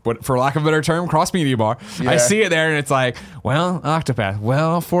my what, for lack of a better term, cross media bar. Yeah. I see it there and it's like, well, Octopath,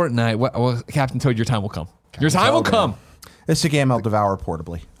 well, Fortnite, well, Captain Toad, your time will come. Your time will come. It's a game I'll devour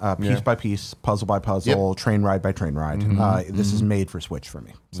portably, piece by piece, puzzle by puzzle, train ride by train ride. This is made for Switch for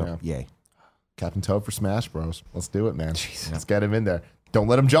me. So, yay. Captain Toad for Smash Bros. Let's do it, man. Let's get him in there. Don't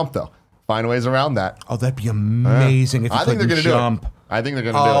let him jump, though. Find ways around that. Oh, that'd be amazing if he couldn't jump. I think they're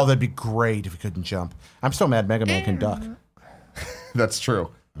going to do it. Oh, that'd be great if he couldn't jump. I'm still mad Mega Man can duck. That's true.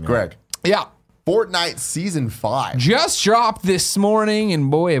 Greg. Yeah. Fortnite Season 5. Just dropped this morning,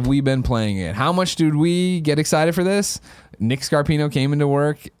 and boy, have we been playing it. How much did we get excited for this? Nick Scarpino came into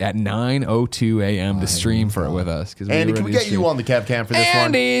work at 9:02 a.m. to stream for it with us. Andy, can we get you on the Kev Cam for this one?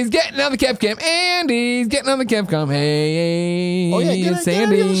 Andy's getting on the Kev Cam. Andy's getting on the Kev Cam. Hey, oh, yeah, it's get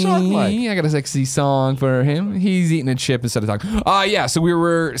Andy on the Shark Mic. I got a sexy song for him. He's eating a chip instead of talking. Yeah, so we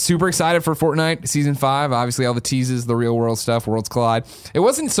were super excited for Fortnite Season 5. Obviously, all the teases, the real world stuff, Worlds Collide. It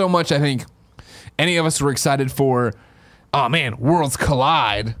wasn't so much, I think, any of us were excited for, oh man, Worlds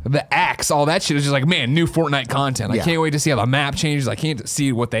Collide, the axe, all that shit. Is just like, man, new Fortnite content. I can't wait to see how the map changes. I can't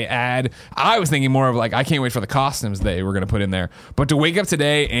see what they add. I was thinking more of like, I can't wait for the costumes they were going to put in there. But to wake up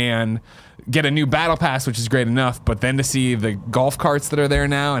today and get a new battle pass, which is great enough, but then to see the golf carts that are there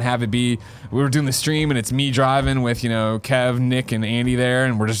now and have it be, we were doing the stream and it's me driving with, Kev, Nick, and Andy there,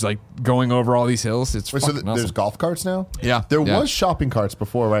 and we're just like going over all these hills. It's Wait, fucking so there's awesome. golf carts now? Yeah. There was shopping carts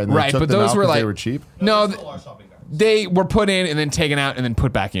before, right? And they Right, took but them those out were 'cause like, they were cheap? No, Still are shopping carts. they were put in and then taken out and then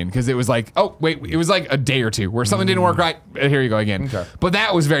put back in because it was like, oh wait, it was like a day or two where something didn't work right. Here you go again. Okay. But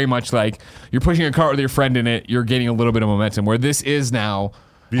that was very much like you're pushing a cart with your friend in it. You're gaining a little bit of momentum. Where this is now,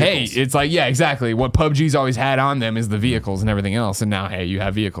 Vehicles. hey, it's like, yeah, exactly. What PUBG's always had on them is the vehicles and everything else, and now hey, you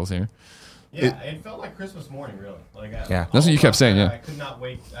have vehicles here. Yeah, it felt like Christmas morning, really. Like, That's what you kept saying, yeah. I could not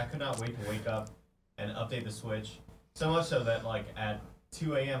wait to wake up and update the Switch. So much so that like at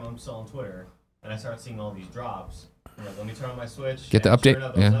 2 a.m. I'm still on Twitter and I start seeing all these drops. I'm like, let me turn on my Switch. Get the and update, Sure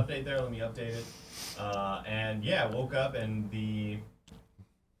enough, there's yeah. an update there. Let me update it. And yeah, woke up and they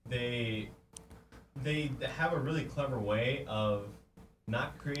have a really clever way of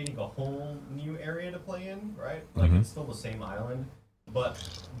not creating a whole new area to play in, right? Like it's still the same island, but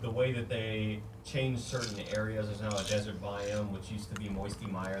the way that they change certain areas, there's now a desert biome, which used to be Moisty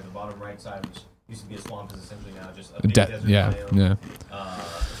Mire. The bottom right side, which used to be a swamp, is essentially now just a big desert biome. Yeah.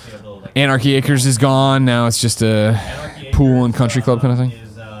 So you have little, like, Anarchy Acres is gone. Now it's just a Anarchy pool Acres, and country club kind of thing.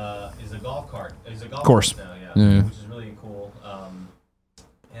 Is a golf cart. Is a golf Course. course now, Yeah. which is really cool.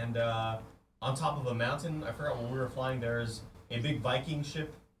 And on top of a mountain, I forgot when we were flying. There's a big Viking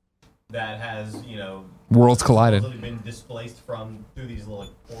ship that has Worlds collided. been displaced through these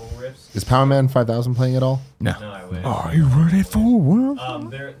little portal rifts. Is Power Man 5000 playing at all? No. No, I wish. Are you ready for world?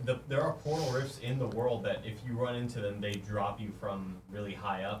 There are portal rifts in the world that if you run into them, they drop you from really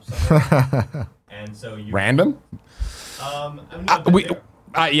high up somewhere. And so you Random?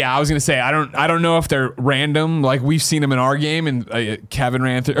 Yeah, I was gonna say I don't know if they're random. Like we've seen them in our game, and Kevin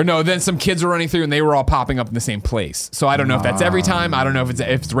ran through. Or no, then some kids were running through, and they were all popping up in the same place. So I don't know if that's every time. I don't know if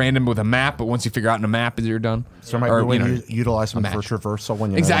it's random with a map. But once you figure out in a map, you're done. So might be when you utilize them for traversal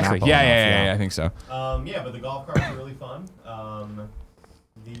when you exactly. Know the map Yeah, I think so. But the golf carts are really fun.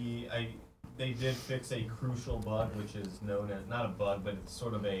 They did fix a crucial bug, which is known as not a bug, but it's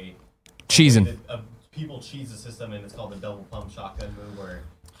sort of a cheesing. People cheese the system, and it's called the double pump shotgun move, where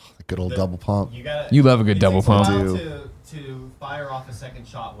The good old double pump. You love a good double pump. To fire off a second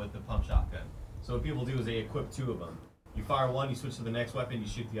shot with the pump shotgun. So what people do is they equip 2 of them. You fire one, you switch to the next weapon, you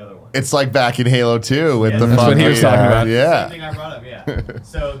shoot the other one. It's like back in Halo 2 with the that's what he was talking about. Yeah. Same thing I brought up, yeah.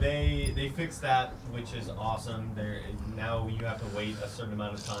 So they fixed that, which is awesome. Now you have to wait a certain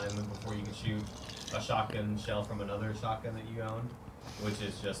amount of time before you can shoot a shotgun shell from another shotgun that you own, which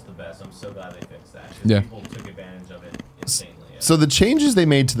is just the best. I'm so glad they fixed that. People took advantage of it insanely. Yeah. So the changes they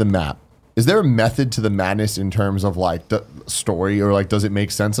made to the map, is there a method to the madness in terms of like the story, or like does it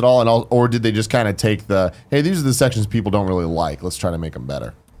make sense at all? Or did they just kind of take hey, these are the sections people don't really like, let's try to make them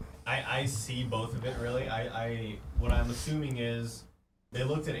better? I see both of it really. What I'm assuming is they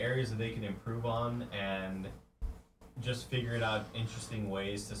looked at areas that they can improve on and just figured out interesting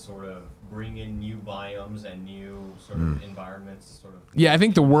ways to sort of bring in new biomes and new sort of environments to sort of. Yeah, I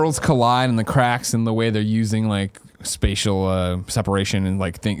think the worlds collide and the cracks and the way they're using like spatial separation and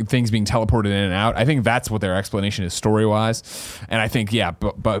like things being teleported in and out. I think that's what their explanation is story wise. And I think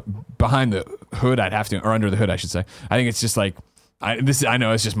but behind the hood, or under the hood, I should say. I think it's just like I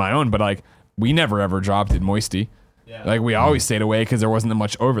know it's just my own, but like we never ever dropped in Moisty. Yeah. Like we always stayed away because there wasn't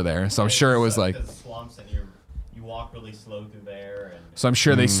much over there. So I'm sure it was like swamps and you walk really slow through there. So I'm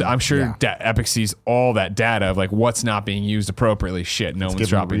sure Epic sees all that data of like what's not being used appropriately. Shit, no one's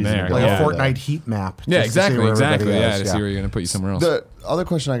dropping there. Like a Fortnite heat map. Yeah, exactly. To see where you're going to put you somewhere else. The other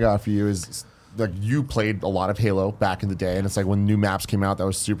question I got for you is, like, you played a lot of Halo back in the day, and it's like when new maps came out, that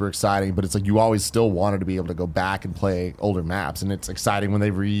was super exciting. But it's like you always still wanted to be able to go back and play older maps, and it's exciting when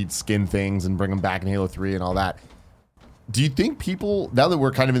they reskin things and bring them back in Halo 3 and all that. Do you think people, now that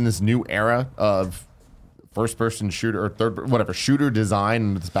we're kind of in this new era of first-person shooter or shooter design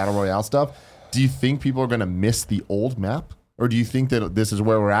and this battle royale stuff, do you think people are going to miss the old map, or do you think that this is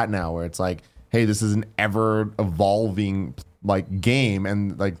where we're at now, where it's like, hey, this is an ever-evolving like game,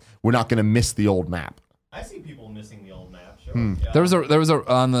 and like we're not going to miss the old map? I see people missing the old map. Sure. Yeah. There was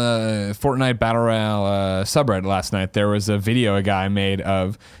a on the Fortnite Battle Royale subreddit last night. There was a video a guy made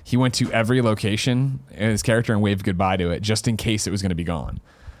of he went to every location in his character and waved goodbye to it just in case it was going to be gone.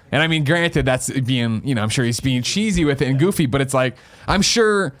 And I mean, granted, that's being, I'm sure he's being cheesy with it and goofy, but it's like, I'm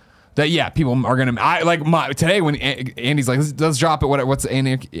sure that, people are going to, today when Andy's like, let's drop it. What's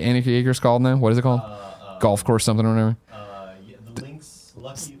Andy Acres called now? What is it called? Golf course something or whatever? The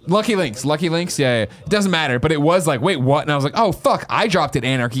Links, Lucky Links. Yeah. It doesn't matter, but it was like, wait, what? And I was like, oh, fuck, I dropped at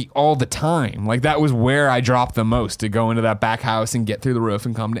Anarchy all the time. Like, that was where I dropped the most, to go into that back house and get through the roof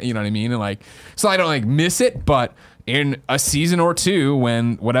and come down, you know what I mean? And like, so I don't like miss it, but in a season or two,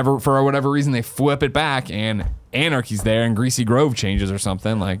 when for whatever reason they flip it back and Anarchy's there and Greasy Grove changes or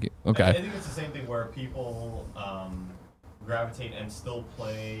something, like, okay. I think it's the same thing where people gravitate and still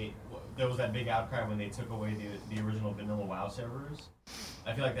play. There was that big outcry when they took away the original vanilla WoW servers.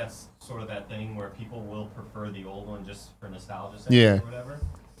 I feel like that's sort of that thing where people will prefer the old one just for nostalgia's sake or whatever.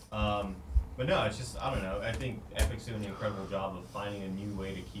 But no, it's just, I don't know. I think Epic's doing an incredible job of finding a new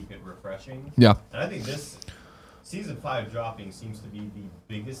way to keep it refreshing. Yeah. And I think this Season 5 dropping seems to be the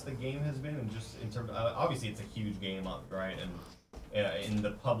biggest the game has been, and just in terms of, obviously it's a huge game, right? And in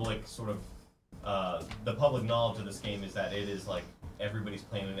the public sort of, the public knowledge of this game is that it is like everybody's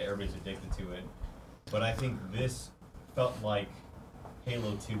playing it, everybody's addicted to it. But I think this felt like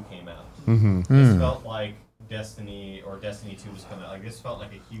Halo 2 came out. Mm-hmm. This felt like Destiny 2 was coming out. Like, this felt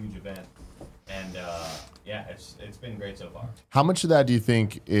like a huge event. And it's been great so far. How much of that do you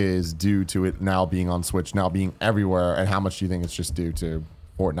think is due to it now being on Switch, now being everywhere, and how much do you think it's just due to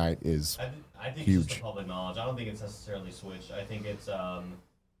Fortnite is I think huge? It's just the public knowledge. I don't think it's necessarily Switch. I think it's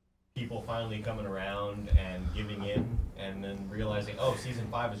people finally coming around and giving in, and then realizing, oh, Season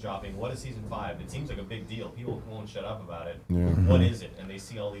 5 is dropping. What is Season 5? It seems like a big deal. People won't shut up about it. Yeah. What is it? And they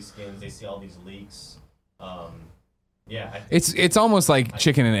see all these skins. They see all these leaks. It's almost like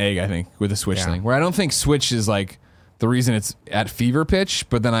chicken and egg, I think, with the Switch thing, where I don't think Switch is like the reason it's at fever pitch,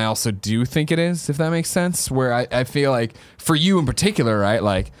 but then I also do think it is, if that makes sense, where I feel like for you in particular, right?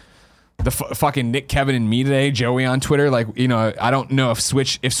 Like the fucking Nick, Kevin, and me today, Joey on Twitter, like, you know, I don't know if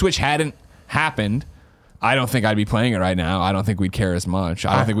Switch hadn't happened, I don't think I'd be playing it right now. I don't think we'd care as much.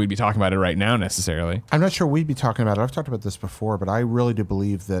 I don't think we'd be talking about it right now necessarily. I'm not sure we'd be talking about it. I've talked about this before, but I really do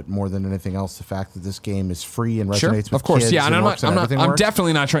believe that more than anything else, the fact that this game is free and resonates with of course, kids yeah. And I'm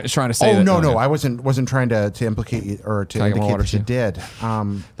definitely not trying to say. Oh no, I wasn't trying to implicate you or to indicate that you did.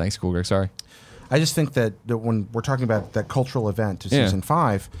 Thanks, Cool Greg. Sorry. I just think that when we're talking about that cultural event to season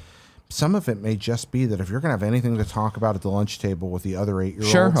 5. Some of it may just be that if you're going to have anything to talk about at the lunch table with the other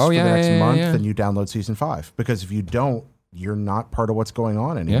 8-year-olds for the next month, then you download season 5. Because if you don't, you're not part of what's going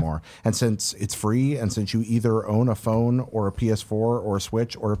on anymore. And since it's free, and since you either own a phone or a PS4 or a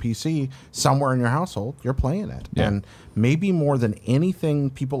Switch or a PC somewhere in your household, you're playing it. Yeah. And maybe more than anything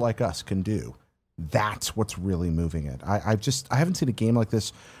people like us can do, that's what's really moving it. I haven't seen a game like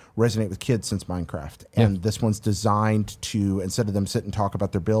this resonate with kids since Minecraft. And this one's designed to, instead of them sit and talk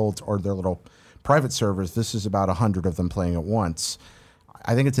about their builds or their little private servers, this is about 100 of them playing at once.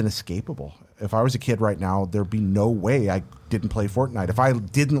 I think it's inescapable. If I was a kid right now, there'd be no way I didn't play Fortnite. If I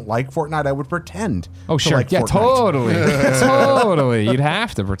didn't like Fortnite, I would pretend to like Fortnite. Totally. Totally. You'd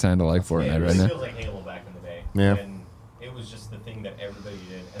have to pretend to like Fortnite right now. It feels like Halo back in the day. Yeah. And it was just the thing that everybody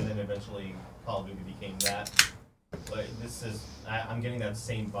did. And then eventually Call of Duty became that. But this is, I'm getting that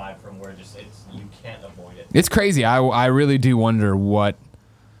same vibe from where you can't avoid it. It's crazy. I really do wonder what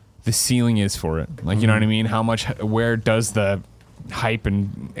the ceiling is for it. Like, you know what I mean? How much, where does the hype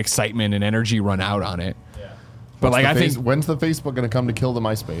and excitement and energy run out on it? Yeah. But like, I think, when's the Facebook going to come to kill the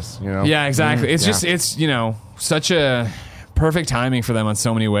MySpace? You know? Yeah, exactly. It's just, it's, you know, such a perfect timing for them on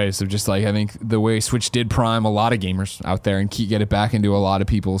so many ways. Of just like, I think the way Switch did prime a lot of gamers out there and get it back into a lot of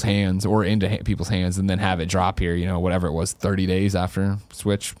people's hands or into people's hands, and then have it drop here, you know, whatever it was, 30 days after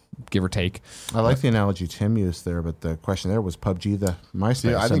Switch, give or take. I like the analogy Tim used there, but the question there was PUBG the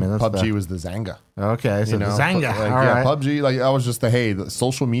MySpace. Yeah, I think PUBG was the Zanga. Okay, so you know, the Zanga. Like, all right. PUBG, like, I was just the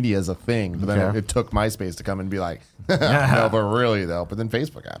social media is a thing, but then it took MySpace to come and be like, no, but really though. But then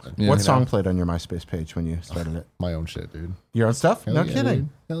Facebook happened. Yeah. What song played on your MySpace page when you started it? My own shit, dude. Your own stuff? Hell No yeah, kidding. dude.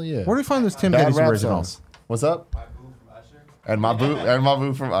 Hell yeah. Where do we find those Tim Bad Geddes rap originals? songs. What's up? My Boo from Usher. And my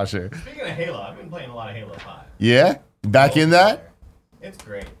boo from Usher. Speaking of Halo, I've been playing a lot of Halo 5. Yeah, back in that. It's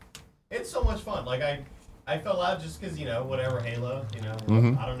great. It's so much fun. Like I fell out just because, you know, whatever Halo, you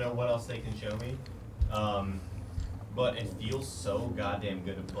know, I don't know what else they can show me. But it feels so goddamn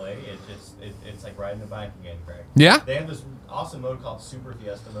good to play. It's like riding a bike again, Craig. Yeah? They have this awesome mode called Super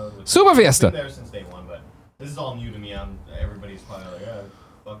Fiesta mode. Which Super Fiesta. I've been there since day one, but this is all new to me. Everybody's probably like,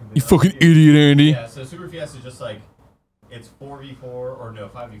 fucking. You fucking idiot, Andy. Yeah. So Super Fiesta is just like, it's 4v4 or no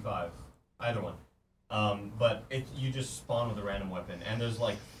 5v5, either one. But you just spawn with a random weapon, and there's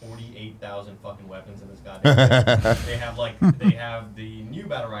like 48,000 fucking weapons in this goddamn thing. They have the new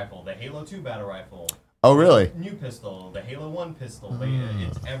battle rifle, the Halo 2 battle rifle. Oh, really? New pistol, the Halo 1 pistol.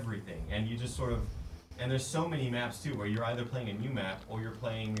 It's everything, and you just sort of, and there's so many maps too, where you're either playing a new map or you're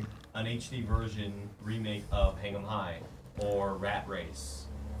playing an HD version remake of Hang 'em High or Rat Race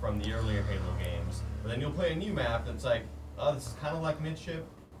from the earlier Halo games. But then you'll play a new map that's like, oh, this is kind of like Midship,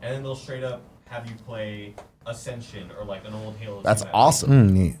 and then they'll straight up have you play Ascension or like an old Halo. That's map.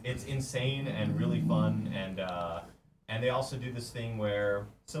 awesome. Neat. It's insane and really fun, and they also do this thing where,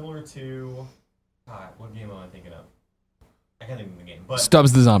 similar to, what game am I thinking of? I can't think of the game, but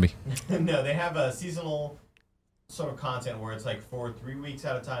Stubbs the Zombie. no, they have a seasonal sort of content where it's like for 3 weeks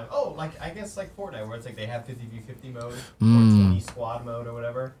at a time. Oh, like I guess like Fortnite, where it's like they have 50v50 mode or 20 squad mode or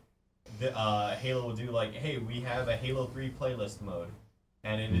whatever. Halo will do like, hey, we have a Halo 3 playlist mode,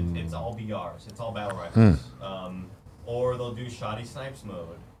 and it's all BRs, it's all battle rifles. Or they'll do Shoddy Snipes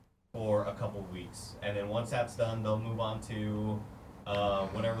mode for a couple weeks, and then once that's done, they'll move on to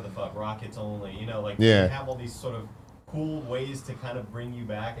whatever the fuck, rockets only. You know, like they have all these sort of cool ways to kind of bring you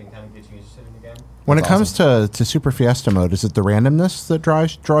back and kind of get you interested in the game. When it comes to Super Fiesta mode, is it the randomness that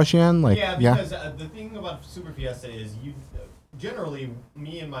draws you in? Like, yeah, because the thing about Super Fiesta is generally,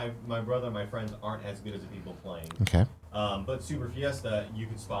 me and my brother and my friends aren't as good as the people playing. Okay. But Super Fiesta, you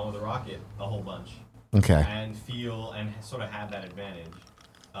can spawn with a rocket a whole bunch. Okay. And feel and sort of have that advantage.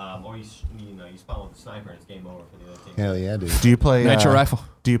 Or you spawn with a sniper and it's game over for the other team. Hell yeah, dude. Do you play Nitro rifle.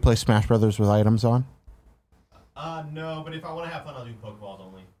 Do you play Smash Brothers with items on? No, but if I want to have fun, I'll do Pokeballs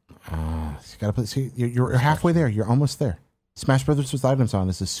only. You gotta play. See, you're halfway there. You're almost there. Smash Brothers with items on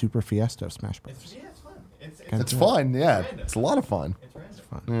is a Super Fiesta of Smash Brothers. It's fun. It's fun, yeah. Random. It's a lot of fun. It's random.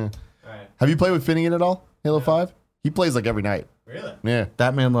 Fun. Yeah. All right. Have you played with Finnegan at all? Halo 5? He plays like every night. Really? Yeah.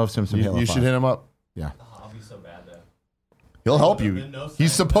 That man loves him some Halo You 5. should hit him up. Yeah. Oh, I'll be so bad though. He'll help Then you. no sign.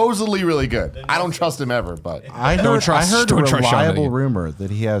 He's supposedly really good. Then I no don't sign. trust him ever, but I Don't heard a trust Sean reliable Milligan. rumor that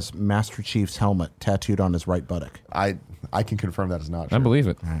he has Master Chief's helmet tattooed on his right buttock. I can confirm that is not true. I believe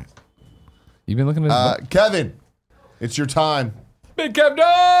it. You've been looking at his Kevin, it's your time. Big Kev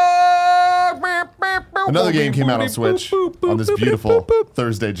Dog. Another game came out on Switch on this beautiful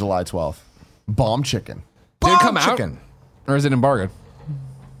Thursday, July 12th. Bomb Chicken. Did it come Bomb out? chicken. Or is it embargoed?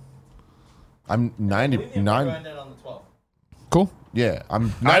 I'm 99. on the 12th. Cool. Yeah,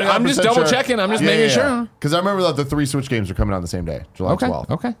 I'm. I'm just double checking. I'm just making sure. Because I remember that the 3 Switch games are coming out on the same day, July Okay. 12th.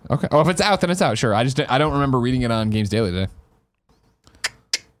 Okay. Okay. Oh, if it's out, then it's out. Sure. I don't remember reading it on Games Daily today.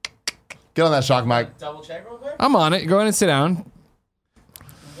 Get on that shock, Mike. Double check real quick. I'm on it. Go ahead and sit down.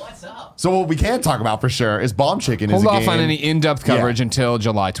 What's up? So what we can't talk about for sure is Bomb Chicken. Hold is a off game, on any in-depth coverage until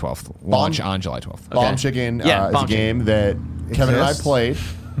July 12th. Launch Bomb- on July 12th. Bomb Chicken Yeah, is Bomb a game that Kevin and I Exists. played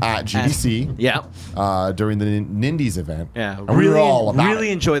at GDC Yeah, during the Nindies event. yeah. And we were all about really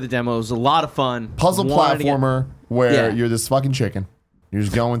it. enjoyed the demo. It was a lot of fun. Puzzle Wanted to get- platformer where Yeah. you're this fucking chicken. You're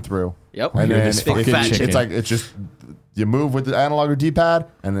just going through. Yep. And You're then this fucking fat chicken. it's like it's just you move with the analog or D-pad,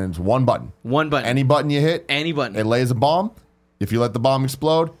 and then it's one button. One button. Any button you hit, Any button. it lays a bomb. If you let the bomb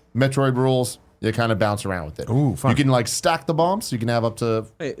explode, Metroid rules. You kind of bounce around with it. Ooh, fun. You can like stack the bombs. So you can have up to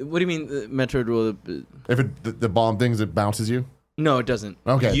Wait, what do you mean, Metroid rule? if the bomb things it bounces you. No, it doesn't.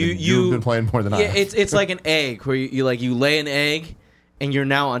 Okay, then you've been playing more than I Yeah, have. it's like an egg where you lay an egg, and you're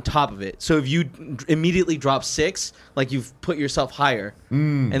now on top of it. So if you immediately drop 6, like you've put yourself higher,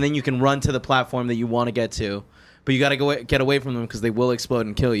 and then you can run to the platform that you want to get to. But you got to get away from them because they will explode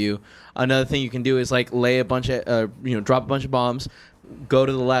and kill you. Another thing you can do is like lay a bunch of drop a bunch of bombs, go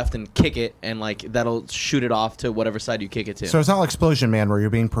to the left and kick it, and like that'll shoot it off to whatever side you kick it to. So it's not like Explosion Man where you're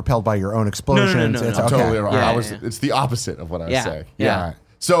being propelled by your own explosions. no, It's no. okay. Totally wrong. Yeah, I was. yeah. It's the opposite of what I was Yeah, saying. yeah.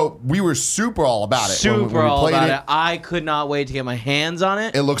 So we were super all about it. When Super we all played about it. I could not wait to get my hands on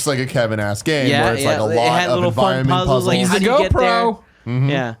it. It looks like a Kevin-ass game Yeah, where it's like a it lot had of little fun environment puzzles, like, He's how the do you get GoPro.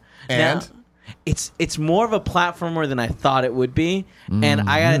 Yeah. And? Now, it's more of a platformer than I thought it would be, and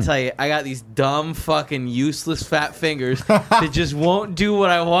I gotta tell you, I got these dumb fucking useless fat fingers that just won't do what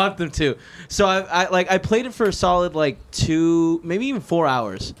I want them to. So I played it for a solid like 2, maybe even 4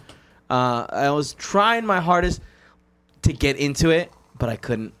 hours. I was trying my hardest to get into it, but I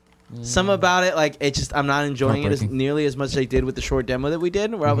couldn't. Some about it, like it just, I'm not enjoying it as Heartbreaking. nearly as much as I did with the short demo that we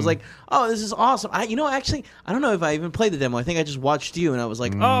did, where I was like, "Oh, this is awesome." Actually, I don't know if I even played the demo. I think I just watched you, and I was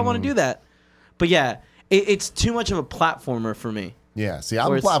like, "Oh, I want to do that." But yeah, it's too much of a platformer for me. Yeah. See,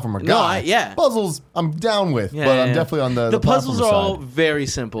 I'm Or a it's- platformer no, guy. yeah. Puzzles, I'm down with, Yeah, but yeah, I'm yeah. definitely on the puzzles platformer are all side. very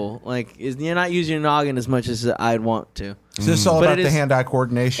simple. Like you're not using your noggin as much as I'd want to. Is this all But about it the is- hand-eye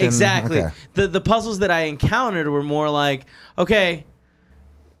coordination? Exactly. Okay. The puzzles that I encountered were more like, okay,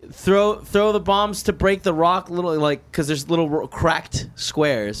 throw the bombs to break the rock, little like because there's little cracked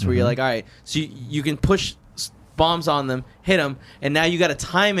squares where you're like, all right, so you can push bombs on them, hit them, and now you got to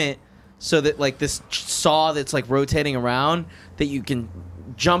time it so that like this saw that's like rotating around that you can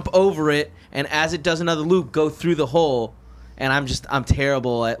jump over it, and as it does another loop, go through the hole. And I'm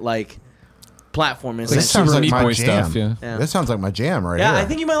terrible at like platforming. This sounds like Meat my Boy jam. stuff, yeah. Yeah. This sounds like my jam right Yeah, here. I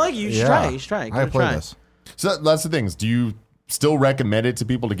think you might like it. You should try it. You should try it. Give I it a play try. this. So that's the things. Do you still recommend it to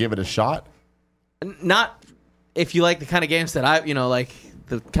people to give it a shot? Not if you like the kind of games that I, like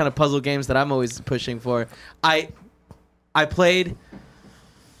the kind of puzzle games that I'm always pushing for. I played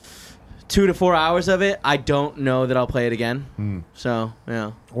 2 to 4 hours of it. I don't know that I'll play it again. So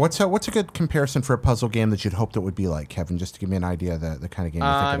yeah. What's a good comparison for a puzzle game that you'd hope that would be like, Kevin? Just to give me an idea of the kind of game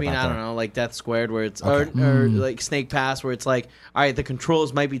you're thinking I mean, about I don't there. know, like Death Squared, where it's or like Snake Pass, where it's like, all right, the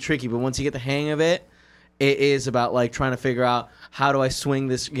controls might be tricky, but once you get the hang of it, it is about like trying to figure out how do I swing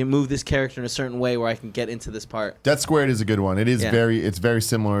this, move this character in a certain way where I can get into this part. Death Squared is a good one. It is Yeah. it's very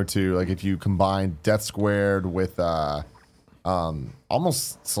similar to like if you combine Death Squared with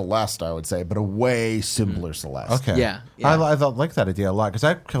almost Celeste, I would say, but a way simpler Celeste. Okay. Yeah. I like that idea a lot because I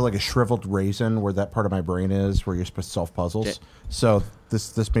have like a shriveled raisin where that part of my brain is where you're supposed to solve puzzles. Yeah. So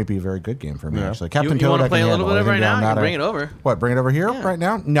this may be a very good game for me Yeah. actually. You, Captain you want Toad, to play I a can little bit of handle. it right now? Anything You down, can bring it over. What? Bring it over here Yeah. right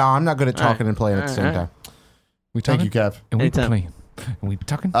now? No, I'm not good at talking right. and playing at the same All right. time. We Thank talking? you, Kev. And we Anytime. playing. And we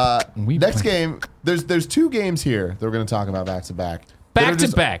talking. And we Next playing. game, there's 2 games here that we're going to talk about back to back. Back to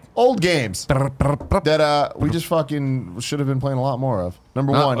back. Old games that we just fucking should have been playing a lot more of.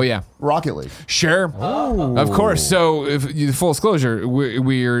 Number one, Rocket League. Sure. Of course. So, full disclosure,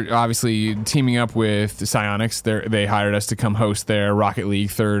 we're obviously teaming up with Psyonix. They hired us to come host their Rocket League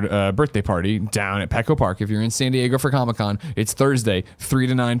third birthday party down at Petco Park. If you're in San Diego for Comic-Con, it's Thursday, 3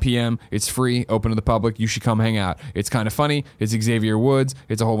 to 9 p.m. It's free, open to the public. You should come hang out. It's kind of funny. It's Xavier Woods.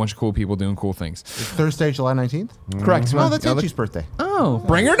 It's a whole bunch of cool people doing cool things. It's Thursday, July 19th? Correct. Oh, that's Angie's birthday. Oh,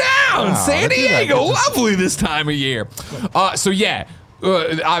 bring her down. San Diego. Lovely this time of year.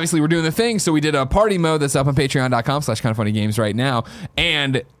 Obviously, we're doing the thing. So we did a party mode that's up on patreon.com/kindoffunnygames right now.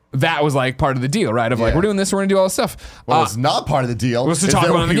 And that was like part of the deal, right? Of like, we're doing this, we're going to do all this stuff. Well, it's not part of the deal. Was to talk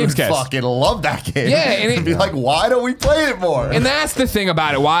about on the Gamescast. Fucking love that game. Yeah. And be like, why don't we play it more? And that's the thing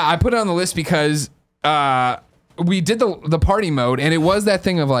about it. Why I put it on the list because we did the party mode, and it was that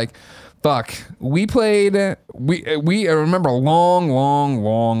thing of like, fuck, we played, I remember a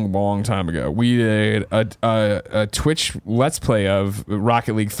long time ago, we did a Twitch Let's Play of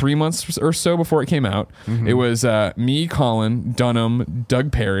Rocket League 3 months or so before it came out. Mm-hmm. It was me, Colin, Dunham,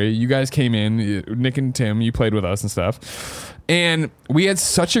 Doug Perry. You guys came in, Nick and Tim, you played with us and stuff. And we had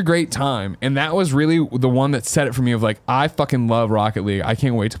such a great time. And that was really the one that set it for me of like, I fucking love Rocket League. I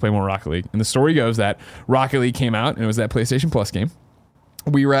can't wait to play more Rocket League. And the story goes that Rocket League came out, and it was that PlayStation Plus game.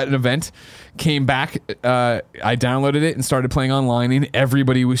 We were at an event, came back, I downloaded it and started playing online, and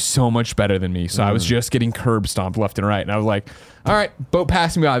everybody was so much better than me. So I was just getting curb stomped left and right. And I was like, all right, boat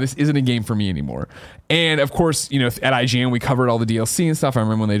passed me by. This isn't a game for me anymore. And of course, at IGN, we covered all the DLC and stuff. I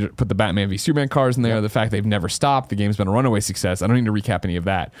remember when they put the Batman v Superman cars in there, the fact they've never stopped. The game's been a runaway success. I don't need to recap any of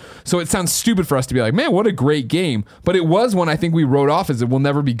that. So it sounds stupid for us to be like, man, what a great game. But it was one I think we wrote off as it will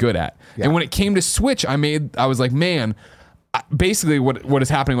never be good at. Yeah. And when it came to Switch, I was like, man, basically what is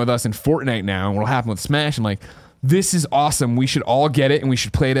happening with us in Fortnite now and what will happen with Smash, I'm like, this is awesome. We should all get it, and we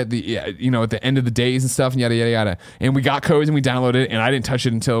should play it at the at the end of the days and stuff, and yada yada yada. And we got codes and we downloaded it, and I didn't touch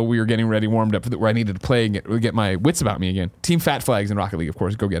it until we were getting ready, warmed up, where I needed to play and get my wits about me again. Team Fat Flags in Rocket League, of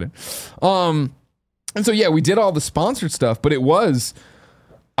course, go get it. And so we did all the sponsored stuff, but it was,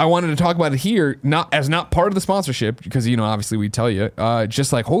 I wanted to talk about it here, not part of the sponsorship, because obviously we tell you,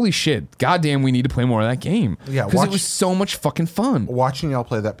 just like, holy shit, goddamn, we need to play more of that game. Yeah, because it was so much fucking fun. Watching y'all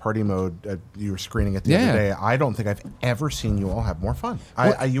play that party mode, you were screening it the other day. I don't think I've ever seen you all have more fun.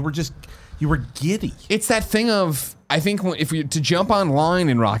 You were giddy. It's that thing of, I think to jump online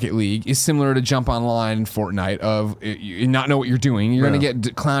in Rocket League is similar to jump online in Fortnite of you not know what you're doing. You're going to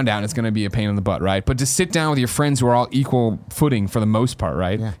get clowned out and it's going to be a pain in the butt, right? But to sit down with your friends who are all equal footing for the most part,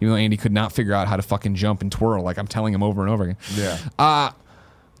 right? Yeah. Even though Andy could not figure out how to fucking jump and twirl, like I'm telling him over and over again. Yeah.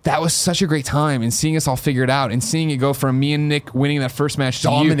 That was such a great time, and seeing us all figured out, and seeing it go from me and Nick winning that first match to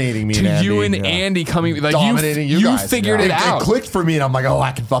dominating me, to you and Andy coming, like dominating you guys. Figured it out. It clicked for me, and I'm like, oh,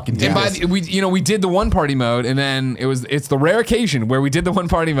 I can fucking do this. We did the one party mode, and then it's the rare occasion where we did the one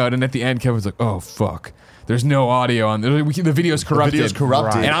party mode, and at the end, Kevin was like, oh fuck, there's no audio on the video's corrupted. The video's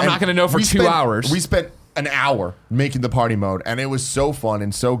corrupted, and I'm not going to know for 2 hours. We spent an hour making the party mode, and it was so fun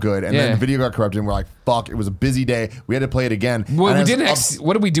and so good. And then the video got corrupted, and we're like, fuck, it was a busy day. We had to play it again. Well, we didn't.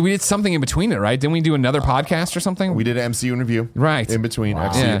 What did we do? We did something in between it, right? Didn't we do another podcast or something? We did an MCU interview. Right. In between.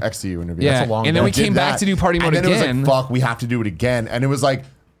 XCU interview. Yeah. That's a long and then we came back to do party mode again. And then it was like, fuck, we have to do it again. And it was like,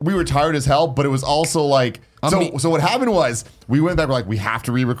 we were tired as hell, but it was also like, so what happened was, we went back, we're like, we have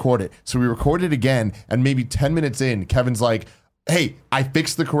to re-record it. So we recorded it again, and maybe 10 minutes in, Kevin's like, hey, I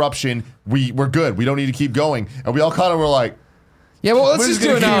fixed the corruption. We're good. We don't need to keep going. And we all kind of were like, yeah, well, let's just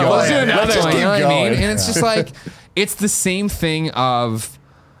do another one. Let's do another one. You know what I mean? And it's just like, it's the same thing of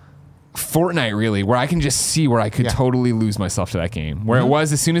Fortnite, really, where I can just see where I could totally lose myself to that game. Where it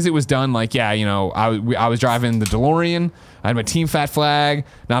was, as soon as it was done, like, I was driving the DeLorean. I had my Team Fat Flag,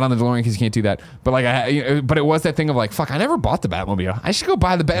 not on the DeLorean because you can't do that. But but it was that thing of like, fuck, I never bought the Batmobile. I should go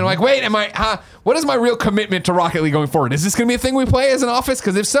buy the Bat. And I'm like, wait, what is my real commitment to Rocket League going forward? Is this going to be a thing we play as an office?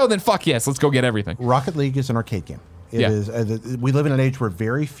 Because if so, then fuck yes, let's go get everything. Rocket League is an arcade game. It is. We live in an age where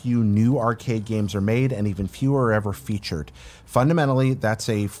very few new arcade games are made, and even fewer are ever featured. Fundamentally, that's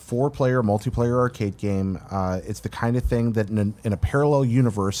a 4-player multiplayer arcade game. It's the kind of thing that in a parallel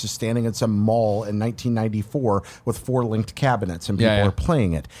universe is standing in some mall in 1994 with 4 linked cabinets, and people are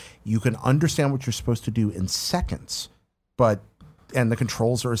playing it. You can understand what you're supposed to do in seconds, and the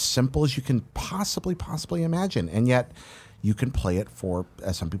controls are as simple as you can possibly imagine, and yet you can play it for,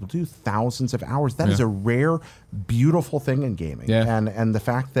 as some people do, thousands of hours. That is a rare, beautiful thing in gaming. Yeah. And the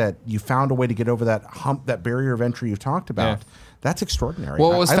fact that you found a way to get over that hump, that barrier of entry you've talked about, that's extraordinary.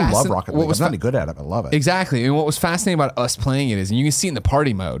 Well, I love Rocket League. I'm not any good at it, but I love it. Exactly. And what was fascinating about us playing it is, and you can see in the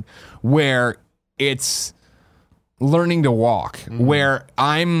party mode, where it's learning to walk, where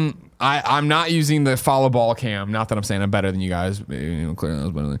I'm not using the follow ball cam. Not that I'm saying I'm better than you guys. Clearly I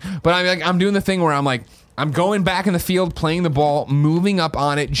was better than, but I'm doing the thing where I'm going back in the field, playing the ball, moving up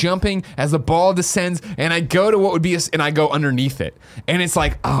on it, jumping as the ball descends, and I go to what would be and I go underneath it. And it's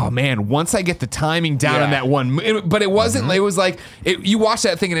like, oh man, once I get the timing down on that one, but it wasn't, it was like, you watch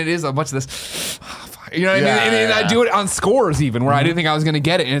that thing and it is a bunch of this, you know what I mean? And I do it on scores even where I didn't think I was going to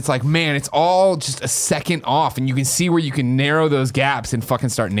get it. And it's like, man, it's all just a second off, and you can see where you can narrow those gaps and fucking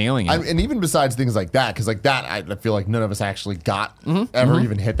start nailing it. And even besides things like that, because like that, I feel like none of us actually got ever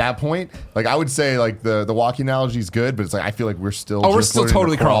even hit that point. Like I would say like the walking analogy is good, but it's like I feel like we're still we're still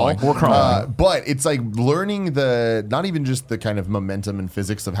totally crawling. We're crawling. But it's like learning not even just the kind of momentum and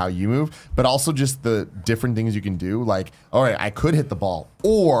physics of how you move, but also just the different things you can do. Like, all right, I could hit the ball,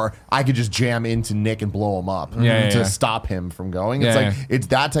 or I could just jam into Nick and blow him up to stop him from going. It's it's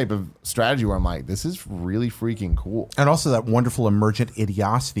that type of strategy where I'm like, this is really freaking cool. And also that wonderful emergent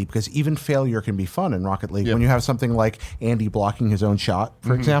idiocity, because even failure can be fun in Rocket League. When you have something like Andy blocking his own shot,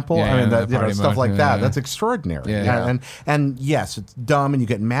 for example, stuff like that. That's extraordinary. And yes, it's dumb and you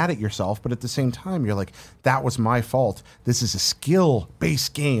get mad at yourself, but at the same time, you're like, that was my fault. This is a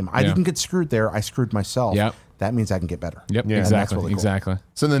skill-based game. I didn't get screwed there. I screwed myself. That means I can get better. Yep, exactly. Really cool. Exactly.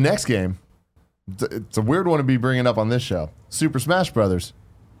 So in the next game, it's a weird one to be bringing up on this show. Super Smash Brothers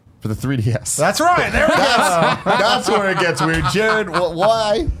for the 3DS. That's right. There we go. That's where it gets weird. Jared,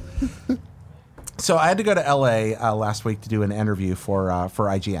 why? So I had to go to LA last week to do an interview for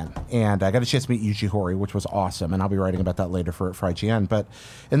IGN, and I got a chance to meet Yuji Horii, which was awesome, and I'll be writing about that later for IGN. But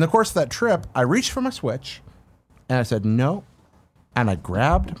in the course of that trip, I reached for my Switch, and I said no, and I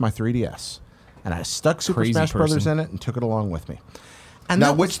grabbed my 3DS, and I stuck Super Smash Brothers in it and took it along with me. And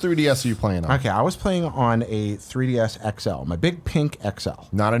now, which 3DS are you playing on? Okay, I was playing on a 3DS XL, my big pink XL.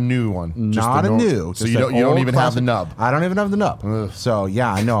 Not a new one. Not a new. So you don't even have the nub. I don't even have the nub. Ugh. So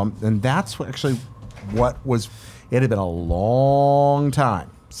yeah, I know. And that's actually what was. It had been a long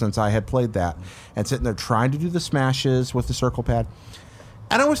time since I had played that, and sitting there trying to do the smashes with the circle pad,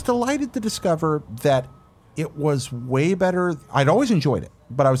 and I was delighted to discover that it was way better. I'd always enjoyed it,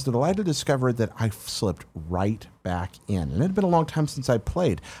 but I was delighted to discover that I slipped right back in. And it had been a long time since I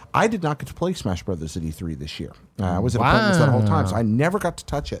played. I did not get to play Smash Brothers at E3 this year. I was at appointments that whole time, so I never got to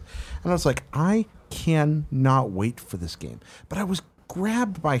touch it. And I was like, I cannot wait for this game. But I was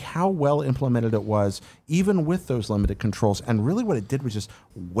grabbed by how well implemented it was, even with those limited controls. And really what it did was just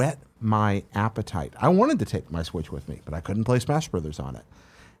whet my appetite. I wanted to take my Switch with me, but I couldn't play Smash Brothers on it.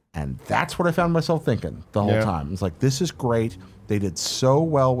 And that's what I found myself thinking the whole time. It's like, this is great. They did so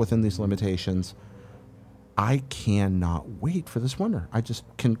well within these limitations. I cannot wait for this winter. I just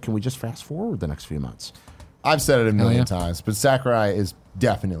can we just fast forward the next few months? I've said it a million times, but Sakurai is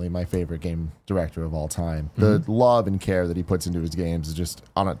definitely my favorite game director of all time. The love and care that he puts into his games is just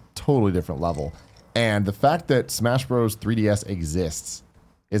on a totally different level. And the fact that Smash Bros. 3DS exists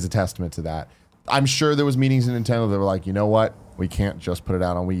is a testament to that. I'm sure there was meetings in Nintendo that were like, you know what? We can't just put it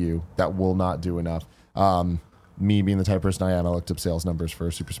out on Wii U. That will not do enough. Me being the type of person I am, I looked up sales numbers for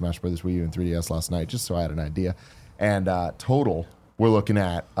Super Smash Bros. Wii U and 3DS last night just so I had an idea. And total, we're looking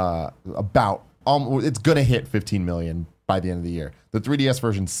at about, it's going to hit 15 million by the end of the year. The 3DS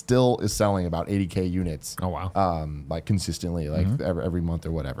version still is selling about 80K units. Oh, wow. Like consistently, like every month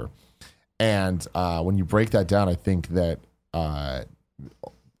or whatever. And when you break that down, I think that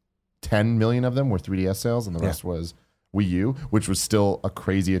 10 million of them were 3DS sales and the rest was Wii U, which was still a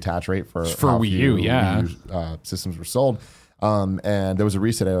crazy attach rate for Wii U, Wii U systems were sold. And there was a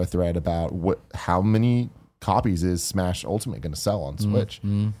Reset thread about how many copies is Smash Ultimate going to sell on Switch.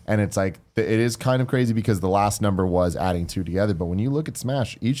 And it's like, it is kind of crazy because the last number was adding two together. But when you look at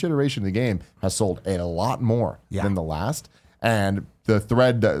Smash, each iteration of the game has sold a lot more than the last. And the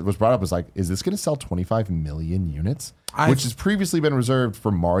thread that was brought up was like, is this going to sell 25 million units? Which has previously been reserved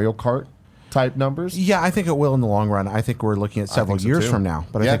for Mario Kart type numbers. Yeah, I think it will in the long run. I think we're looking at several years from now,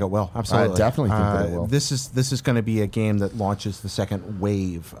 but I think it will. Absolutely. I definitely think that it will. This is going to be a game that launches the second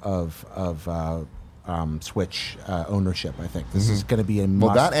wave of Switch ownership, I think. This is going to be a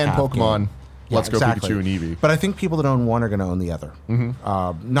must-have that and Pokemon game. Let's Go Pikachu and Eevee. But I think people that own one are going to own the other.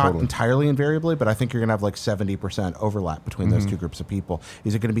 Not entirely invariably, but I think you're going to have like 70% overlap between those two groups of people.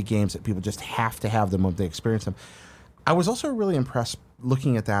 Is it going to be games that people just have to have them when they experience them? I was also really impressed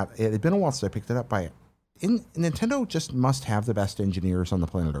looking at that. It had been a while since I picked it up. Nintendo just must have the best engineers on the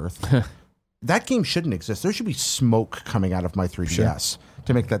planet Earth. That game shouldn't exist. There should be smoke coming out of my 3DS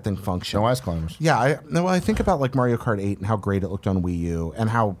to make that thing function. No ice climbers. Yeah, I think about like Mario Kart 8 and how great it looked on Wii U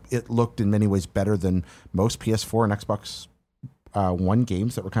and how it looked in many ways better than most PS4 and Xbox One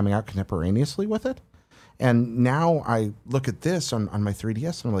games that were coming out contemporaneously with it. And now I look at this on my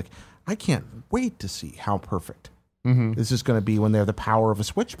 3DS and I'm like, I can't wait to see how perfect this is going to be when they have the power of a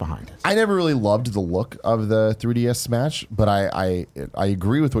Switch behind it. I never really loved the look of the 3DS Smash, but I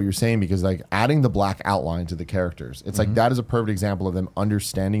agree with what you're saying, because like adding the black outline to the characters, it's like that is a perfect example of them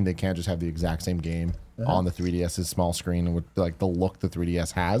understanding they can't just have the exact same game on the 3DS's small screen and with like the look the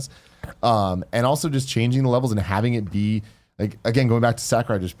 3DS has, and also just changing the levels and having it be like, again, going back to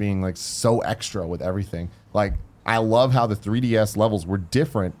Sakurai just being like so extra with everything. Like I love how the 3DS levels were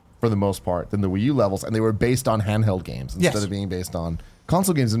different for the most part than the Wii U levels, and they were based on handheld games instead of being based on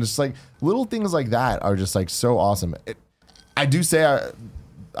console games. And just like little things like that are just like so awesome. I do say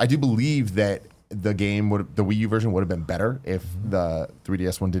I do believe that the Wii U version would have been better if the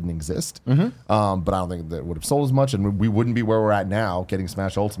 3DS one didn't exist. But I don't think that would have sold as much, and we wouldn't be where we're at now, getting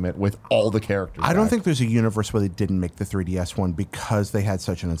Smash Ultimate with all the characters. I don't think there's a universe where they didn't make the 3DS one because they had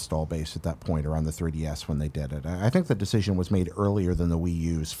such an install base at that point around the 3DS when they did it. I think the decision was made earlier than the Wii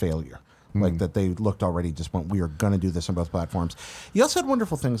U's failure. Like that they looked already, just went, we are going to do this on both platforms. You also had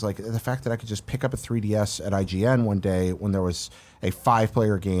wonderful things like the fact that I could just pick up a 3DS at IGN one day when there was a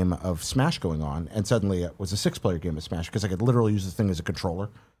 5-player game of Smash going on, and suddenly it was a 6-player game of Smash because I could literally use the thing as a controller.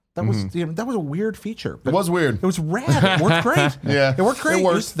 That was that was a weird feature. It was weird. It was rad. It worked great. Yeah. It worked great. It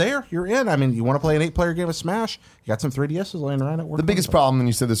worked. It's there. You're in. I mean, you want to play an 8-player game of Smash? You got some 3DSs laying around. It worked. The biggest problem, and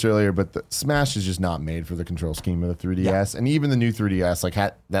you said this earlier, but the Smash is just not made for the control scheme of the 3DS, and even the new 3DS, like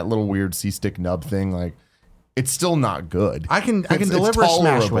that little weird C-stick nub thing, like it's still not good. I can It's deliver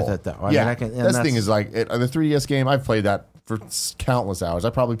Smash tolerable. with it though. I Yeah, mean, I can, and this thing is like the 3DS game. I've played that for countless hours.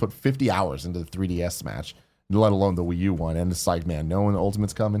 I probably put 50 hours into the 3DS Smash, let alone the Wii U one. And it's like, man, knowing the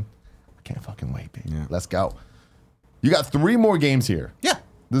Ultimate's coming, I can't fucking wait, baby. Yeah. Let's go. You got 3 more games here. Yeah.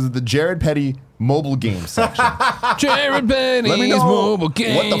 This is the Jared Petty mobile game section. Jared Benny's Let me know mobile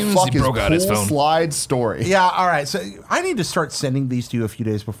games. what the fuck He broke out his is Pool phone. Slide Story. Yeah, all right. So I need to start sending these to you a few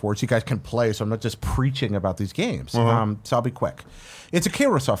days before so you guys can play, so I'm not just preaching about these games. So I'll be quick. It's a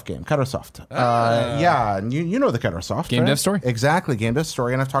Kairosoft game, Kairosoft. Yeah, and you know the Kairosoft. Game right? Dev Story? Exactly, Game Dev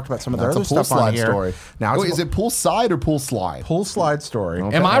Story, and I've talked about some of their That's other a Pool stuff on Slide here. Story. Now, Wait, is it Pool Side or Pool Slide? Pool Slide Story?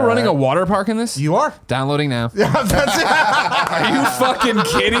 Am I running a water park in this? You are. Downloading now. Yeah, that's it. Are you fucking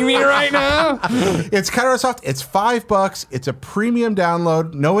kidding me right now? It's Kairosoft. It's $5. It's a premium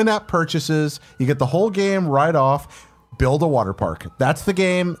download. No in-app purchases. You get the whole game right off. Build a water park. That's the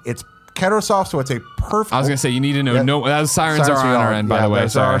game. It's Kairosoft, so it's a perfect. I was gonna say you need to know. Yeah. No, those sirens are on our end, by the way.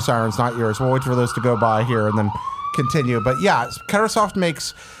 Those are our sirens, not yours. We'll wait for those to go by here and then continue. But yeah, Kairosoft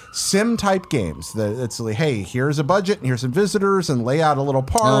makes sim-type games. It's like, hey, here's a budget, and here's some visitors, and lay out a little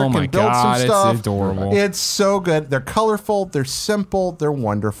park, Oh my and build God, some it's stuff. adorable. It's so good. They're colorful. They're simple. They're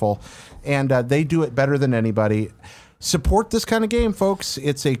wonderful, and they do it better than anybody. Support this kind of game, folks.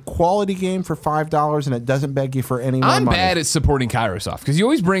 It's a quality game for $5, and it doesn't beg you for any more I'm money. bad at supporting Kairosoft because you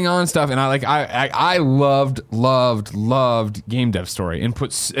always bring on stuff, and I loved Game Dev Story, and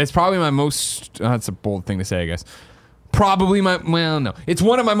it's probably my most. That's a bold thing to say, I guess. Probably it's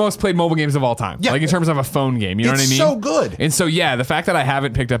one of my most played mobile games of all time. Yeah. Like in terms of a phone game, you know what I mean? It's so good. And so yeah, the fact that I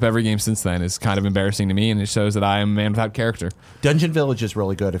haven't picked up every game since then is kind of embarrassing to me, and it shows that I am a man without character. Dungeon Village is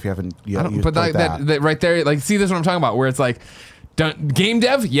really good if you haven't yet. But that right there, like, see, this is what I'm talking about, where it's like, game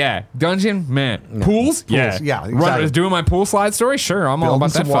dev, yeah. Dungeon, man. Pools, yeah. Yeah, exactly. Doing my pool slide story, sure. I'm all Building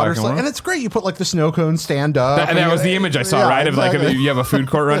about that. some water fucking slide. world. And it's great. You put like the snow cone stand up. That was the image I saw, Yeah, right? Of like, exactly. you have a food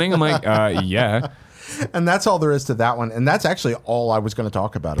court running. I'm like, yeah. And that's all there is to that one. And that's actually all I was going to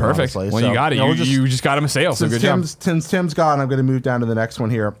talk about. Perfect. Honestly. Well, So, you got it. You just got him a sale, so good job. Since Tim's gone, I'm going to move down to the next one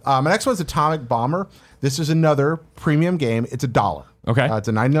here. My next one's Atomic Bomber. This is another premium game. It's $1. Okay. It's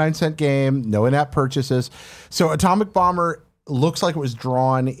a 99-cent game. No in-app purchases. So Atomic Bomber looks like it was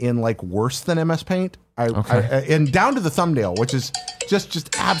drawn in like worse than MS Paint. And down to the thumbnail, which is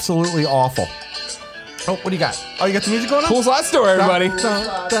just absolutely awful. Oh, what do you got? Oh, you got the music going on? Pool slide story, everybody.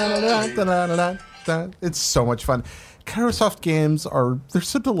 It's so much fun. Kairosoft games they're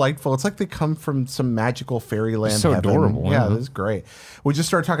so delightful. It's like they come from some magical fairyland. So heaven. adorable. Yeah, this is great. We just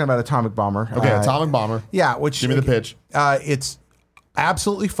started talking about Atomic Bomber. Okay, Atomic Bomber. Yeah, which Give me the pitch. It's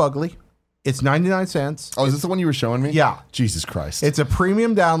absolutely fugly. It's 99 cents. Oh, is this the one you were showing me? Yeah. Jesus Christ. It's a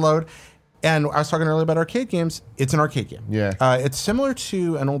premium download. And I was talking earlier about arcade games. It's an arcade game. Yeah. It's similar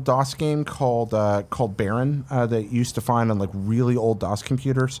to an old DOS game called Baron that you used to find on like really old DOS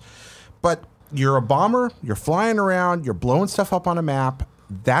computers. But you're a bomber. You're flying around. You're blowing stuff up on a map.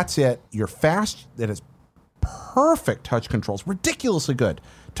 That's it. You're fast. It has perfect touch controls. Ridiculously good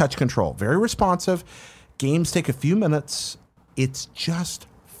touch control. Very responsive. Games take a few minutes. It's just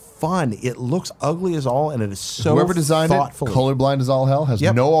fun. It looks ugly as all, and it is so Whoever designed it, thoughtfully. colorblind as all hell, has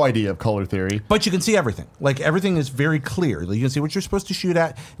Yep. no idea of color theory. But you can see everything. Like, everything is very clear. You can see what you're supposed to shoot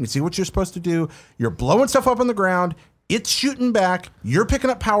at. You can see what you're supposed to do. You're blowing stuff up on the ground. It's shooting back. You're picking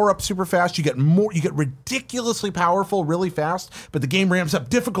up power up super fast. You get ridiculously powerful really fast, but the game ramps up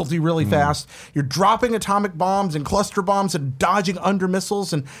difficulty really fast. You're dropping atomic bombs and cluster bombs and dodging under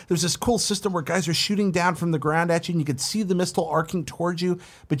missiles. And there's this cool system where guys are shooting down from the ground at you, and you can see the missile arcing towards you,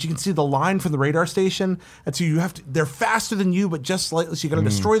 but you can see the line from the radar station. And so they're faster than you, but just slightly. So you got to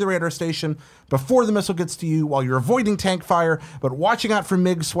destroy the radar station before the missile gets to you, while you're avoiding tank fire, but watching out for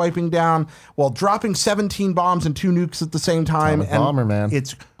MiGs swiping down, while dropping 17 bombs and 2 nukes at the same time. Atomic bomber, man.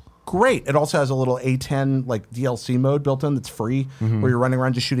 It's great. It also has a little A10 like DLC mode built in that's free, where you're running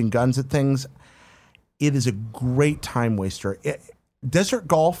around just shooting guns at things. It is a great time waster. Desert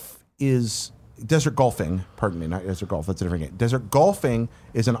golfing, pardon me, not desert golf, that's a different game. Desert golfing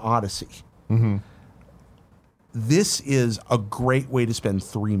is an odyssey. This is a great way to spend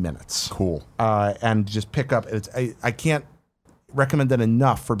 3 minutes. Cool. And just pick up. I can't recommend that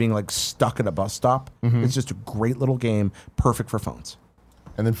enough for being like stuck at a bus stop. It's just a great little game, perfect for phones.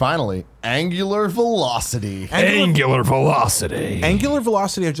 And then finally, Angular Velocity. Angular velocity. Angular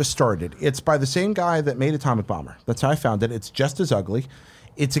Velocity I just started. It's by the same guy that made Atomic Bomber. That's how I found it. It's just as ugly.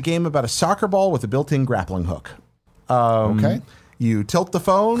 It's a game about a soccer ball with a built-in grappling hook. Okay. You tilt the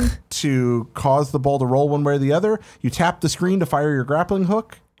phone to cause the ball to roll one way or the other. You tap the screen to fire your grappling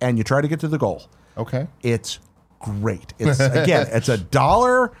hook, and you try to get to the goal. Okay. It's great. It's again, it's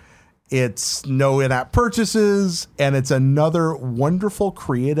 $1. It's no in-app purchases, and it's another wonderful,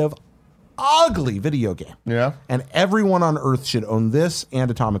 creative, ugly video game. Yeah. And everyone on Earth should own this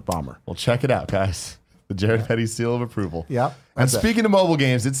and Atomic Bomber. Well, check it out, guys. The Jared Petty seal of approval. Yep. And That's it. speaking of mobile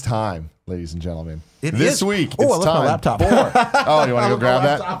games, it's time, ladies and gentlemen. This week, Oh, I it's left my time laptop. Oh, you want to go grab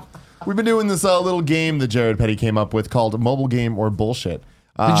that? laptop. We've been doing this little game that Jared Petty came up with called Mobile Game or Bullshit.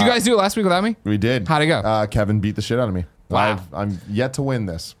 Did you guys do it last week without me? We did. How'd it go? Kevin beat the shit out of me. Wow. I'm yet to win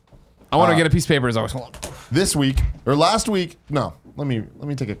this. I want to get a piece of paper as always. Hold on. This week or last week, no. Let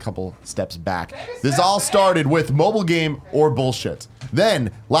me take a couple steps back. This all started with mobile game or bullshit.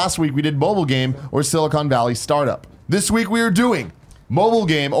 Then last week we did mobile game or Silicon Valley startup. This week we are doing mobile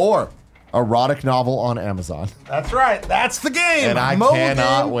game or erotic novel on Amazon. That's right. That's the game. And I Mobile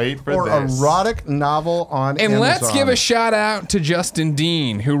cannot game wait for or this. erotic novel on And Amazon. let's give a shout out to Justin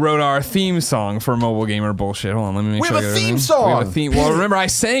Dean, who wrote our theme song for Mobile Gamer Bullshit. Hold on, let me make We sure have I a get theme everything. song. We have a theme. Well, remember I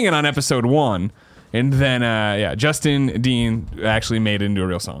sang it on episode 1, and then Justin Dean actually made it into a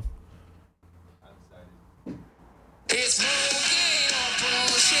real song. It's mobile game or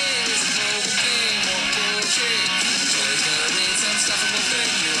bullshit. It's mobile game or bullshit. Joy's gonna read some stuff and we'll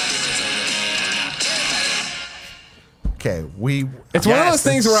figure out if it's Okay, It's one of Yes, those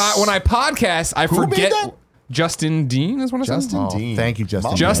things where when I podcast, I Who made forget. that? Justin Dean is what I said. Justin Dean. Thank you,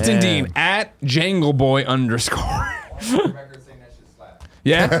 Justin. My Justin man. Dean at JangleBoy_.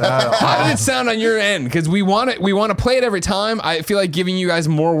 Yeah. How did it sound on your end? Because we want to play it every time. I feel like giving you guys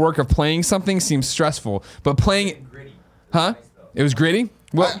more work of playing something seems stressful, but playing it, huh? It was gritty.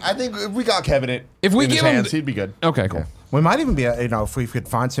 Well, I think if we got Kevin If we in his give him hands, the- he'd be good. okay, cool. We might even be, if we could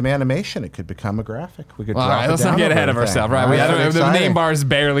find some animation, it could become a graphic. We could. All drop right, it let's not down get over ahead of everything. ourselves, right? All We, I don't, that's the name exciting. bars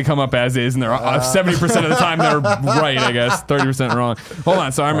barely come up as is, and they're 70% of the time they're right. I guess 30% wrong. Hold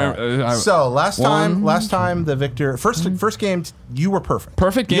on, so I remember. So last time the victor first game you were perfect.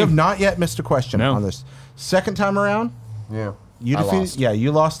 Perfect game. You have not yet missed a question No. on this. Second time around, Yeah. you I defeated. lost. Yeah,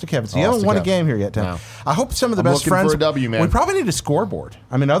 you lost to Kevin. So you I lost haven't to won a Kevin. game here yet, Tim. No. I hope some of the I'm best looking friends. for a W, man. We probably need a scoreboard.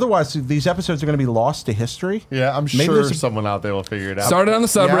 I mean, otherwise these episodes are going to be lost to history. Yeah, I'm Maybe sure there's a- someone out there will figure it out. Started on the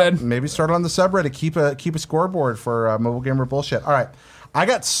subreddit. Yeah, maybe start on the subreddit. Keep a scoreboard for Mobile Gamer Bullshit. All right. I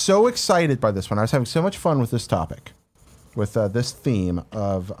got so excited by this one. I was having so much fun with this topic, with this theme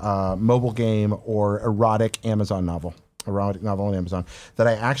of mobile game or erotic Amazon novel. Erotic novel on Amazon. That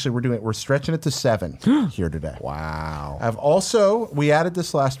we're stretching it to 7 here today. Wow. We added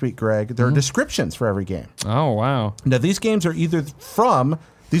this last week, Greg. There are descriptions for every game. Oh wow. Now, these descriptions are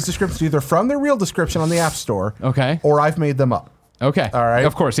either from their real description on the App Store, Okay. or I've made them up. Okay. All right.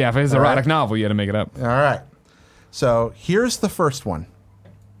 Of course, yeah. If it's an All erotic right. novel, you had to make it up. All right. So here's the first one.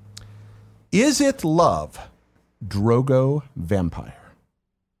 Is it love, Drogo Vampire?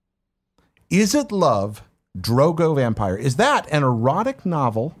 Is it love, Drogo Vampire? Is that an erotic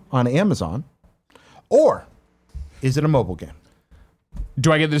novel on Amazon, or is it a mobile game?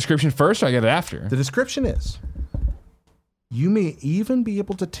 Do I get the description first, or I get it after? The description is: you may even be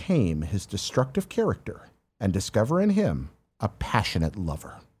able to tame his destructive character and discover in him a passionate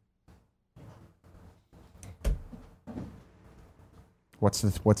lover. What's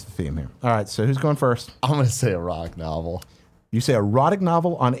the theme here? All right, so who's going first? I'm gonna say erotic novel. You say erotic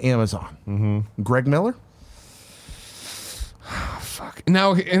novel on Amazon. Mm-hmm. Greg Miller? Fuck.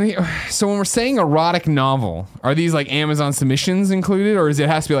 Now, so when we're saying erotic novel, are these like Amazon submissions included, or is it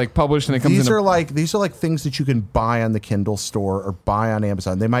has to be like published and it comes These in? are like things that you can buy on the Kindle store or buy on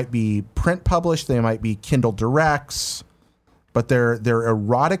Amazon. They might be print published, they might be Kindle Directs, but they're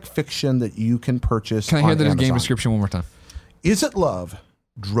erotic fiction that you can purchase. Can I hear the Amazon. game description one more time? Is it love,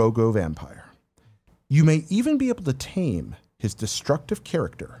 Drogo Vampire? You may even be able to tame his destructive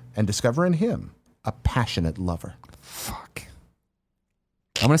character and discover in him a passionate lover. Fuck.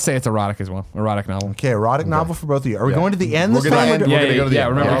 I'm gonna say it's erotic as well. Erotic novel. Okay, erotic novel for both of you. Are we Yeah. going to the end We're this gonna time? end- or we're Yeah, gonna go to the end.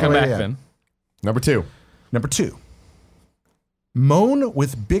 remember Yeah, to come yeah, back yeah. then. Number 2. Number 2. Moan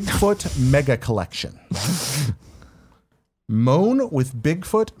with Bigfoot Mega Collection. Moan with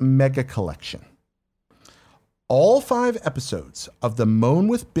Bigfoot Mega Collection. All 5 episodes of the Moan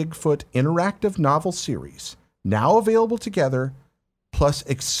with Bigfoot interactive novel series now available together, plus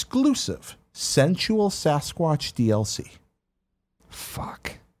exclusive Sensual Sasquatch DLC.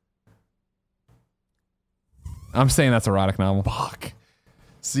 Fuck. I'm saying that's erotic novel. Fuck.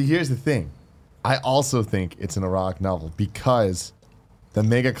 See, here's the thing. I also think it's an erotic novel because the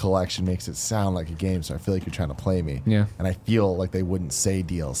Mega Collection makes it sound like a game, so I feel like you're trying to play me. Yeah. And I feel like they wouldn't say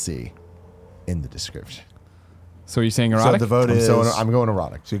DLC in the description. So are you saying So erotic? the vote is. I'm going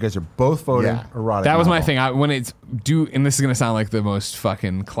erotic. So you guys are both voting Yeah. erotic. That was my novel. thing. When it's and this is gonna sound like the most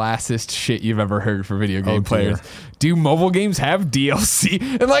fucking classist shit you've ever heard for video game dear. players. Do mobile games have DLC?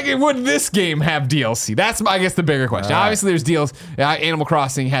 And like, would this game have DLC? That's, I guess, the bigger question. All right. Obviously, there's DLC. Animal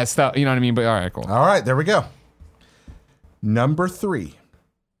Crossing has stuff. You know what I mean? But all right, cool. All right, there we go. Number 3.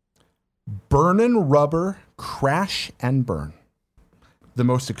 Burnin' Rubber Crash and Burn. The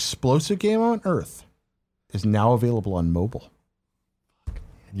most explosive game on Earth is now available on mobile.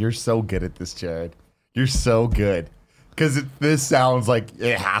 You're so good at this, Jared. You're so good. Because this sounds like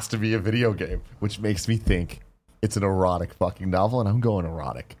it has to be a video game, which makes me think it's an erotic fucking novel, and I'm going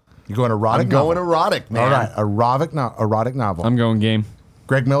erotic. You going erotic? I'm going novel? erotic, man. All right, erotic novel. I'm going game.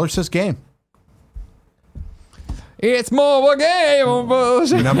 Greg Miller says game. It's mobile game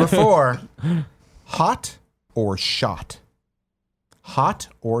bullshit. Number 4. Hot or Shot. Hot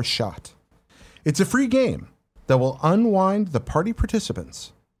or Shot. It's a free game that will unwind the party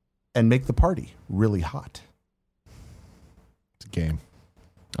participants and make the party really hot. It's a game.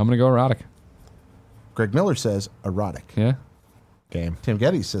 I'm gonna go erotic. Greg Miller says erotic. Yeah. Game. Tim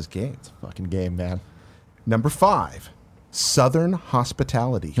Geddes says game. Fucking game, man. Number 5, Southern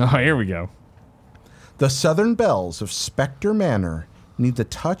Hospitality. Oh, here we go. The Southern belles of Spectre Manor need the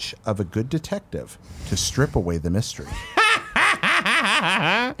touch of a good detective to strip away the mystery.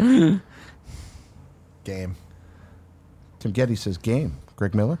 Game. Tim Geddes says game.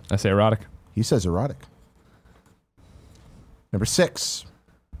 Greg Miller, I say erotic. he says erotic. Number 6,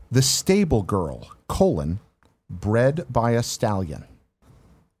 The Stable Girl, bred by a stallion.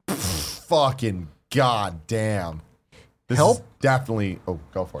 Fucking goddamn. This Help. is definitely. Oh,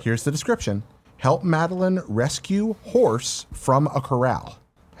 go for it. Here's the description. Help Madeline rescue horse from a corral.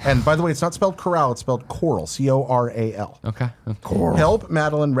 And by the way, it's not spelled corral, it's spelled coral, C-O-R-A-L. Okay. Help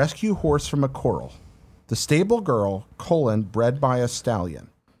Madeline rescue horse from a coral. The Stable Girl, bred by a stallion.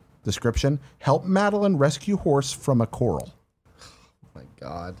 Description, help Madeline rescue horse from a coral. Oh my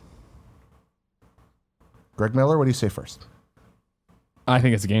God. Greg Miller, what do you say first? I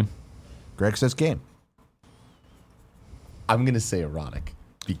think it's a game. Greg says game. I'm going to say erotic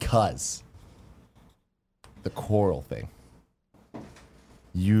because the coral thing.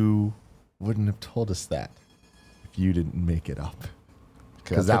 You wouldn't have told us that if you didn't make it up.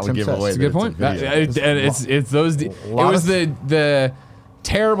 Because That's that what would Tim give says. away It's It's a good that point. it's a video. It's those. It was the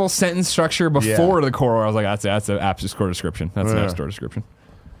terrible sentence structure before the core. I was like, that's an app store description. That's an Yeah. app store description.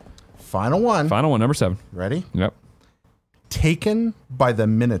 Final one. Final one, number 7. Ready? Yep. Taken by the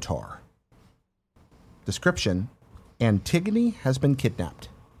Minotaur. Description, Antigone has been kidnapped.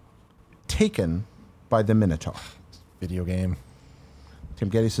 Taken by the Minotaur. Video game. Tim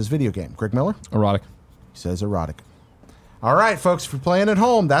Geddes says video game. Greg Miller? Erotic. He says erotic. All right, folks, if you're playing at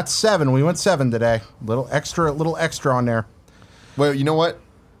home, that's 7. We went 7 today. Little extra on there. Well, you know what?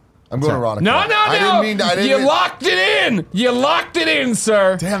 I'm going erotic. No. I didn't mean. I didn't You mean, locked it in. You locked it in,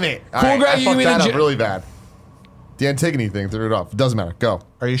 sir. Damn it. All Cool right, guy, I you fucked mean that a up j- really bad. The Antigone thing threw it off. Doesn't matter. Go.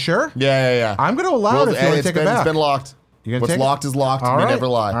 Are you sure? Yeah. I'm going to allow it if you want to take it back. It's been locked. You gonna What's take it? locked is locked. All We right. never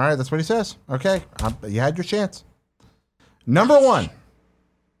lie. All right, that's what he says. Okay, you had your chance. Number 1.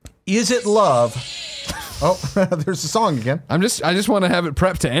 Is it love? Oh, there's a song again. I just want to have it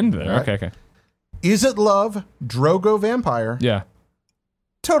prepped to end there. All right. Okay. Is it love, Drogo Vampire? Yeah.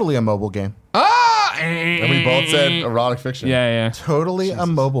 Totally a mobile game. And we both said erotic fiction. Yeah. Totally a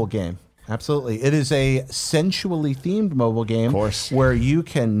mobile game. Absolutely. It is a sensually themed mobile game Of course. where you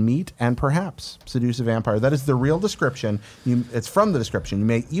can meet and perhaps seduce a vampire. That is the real description. It's from the description. You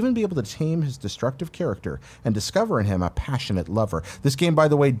may even be able to tame his destructive character and discover in him a passionate lover. This game, by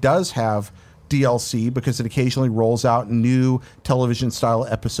the way, does have DLC because it occasionally rolls out new television-style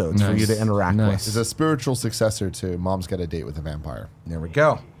episodes for you to interact It's with. a spiritual successor to Mom's Got a Date with a Vampire. There we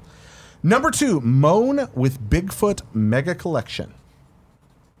go. Number 2, Moan with Bigfoot Mega Collection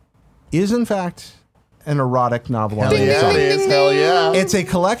is, in fact, an erotic novel. Hell yeah, it is. Hell yeah. It's a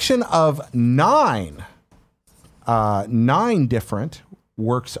collection of nine different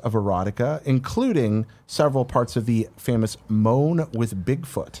works of erotica, including several parts of the famous Moan with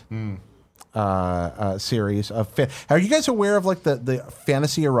Bigfoot series of. Are you guys aware of like the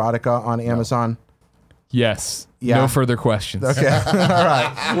fantasy erotica on Amazon? Yes. Yeah. No further questions. Okay. All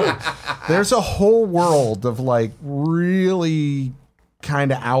right. There's a whole world of like really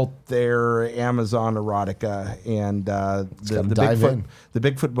kind of out there Amazon erotica, and the dive in.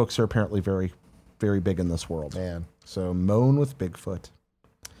 Bigfoot books are apparently very, very big in this world. Man. So Moan with Bigfoot.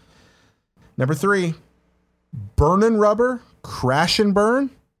 Number 3, Burn and Rubber, Crash and Burn.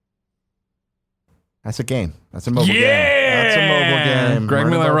 That's a game. That's a mobile game. That's a mobile game. Greg Burn and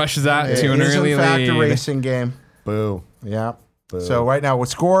Miller Rubber. rushes out It to an is, early in fact, a lead. racing game. Boo. Yeah. Boo. So right now, what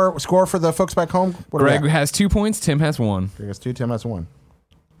score for the folks back home? What are we Greg at? has 2 points. Tim has 1. Greg has 2, Tim has 1.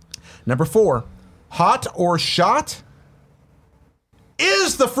 Number 4, Hot or Shot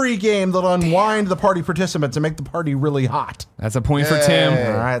is the free game that'll unwind the party participants and make the party really hot. That's a point for Tim.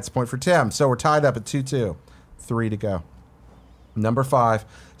 All right, it's a point for Tim. So we're tied up at 2-2. 3 to go. Number 5,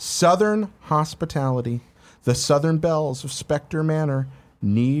 Southern Hospitality. The Southern Belles of Spectre Manor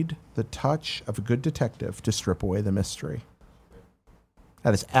need the touch of a good detective to strip away the mystery.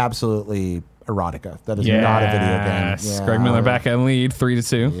 That is absolutely erotica. That is not a video game. Yes. Yeah. Greg Miller back in lead,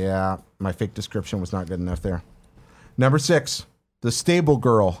 3-2. Yeah, my fake description was not good enough there. Number 6, The Stable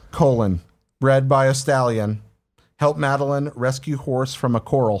Girl, bred by a stallion. Help Madeline rescue horse from a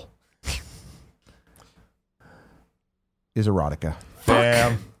coral. Is erotica.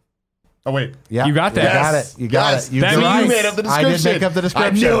 Damn. Oh, wait. Yeah, You got that. Yes. You got Yes. it. You That got it. means- You made up the I did description. make up the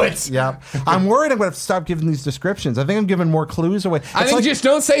description. I knew it. Yeah. I'm worried I'm going to stop giving these descriptions. I think I'm giving more clues away. I think just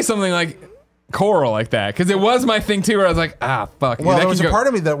don't say something like coral like that, because it was my thing too, where I was like, fuck. well, That there was could a go- part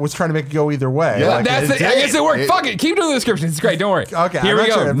of me that was trying to make it go either way. Yeah. Like, That's it it. I guess it worked. did. Fuck it. Keep doing the description. It's great. Don't worry. okay, Here we I'm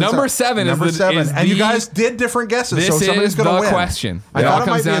not go. sure. Number 7 Number is the, 7. is And you the- guys did different guesses, This so somebody's is going to the win. question. I It all thought it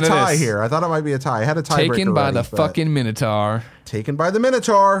might comes be a down to tie this. here. I thought it might be a tie. I had a tiebreaker Taken by ready, the but- fucking Minotaur. Taken by the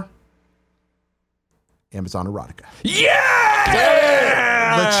Minotaur. Amazon erotica.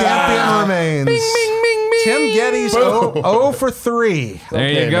 Yeah! The champion remains. Bing, bing, bing, bing. Tim Geddes 0 for 3. There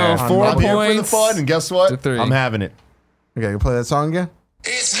Okay, you go. man. 4 I'm points. here for the fun, and guess what? to 3. I'm having it. Okay, you play that song again?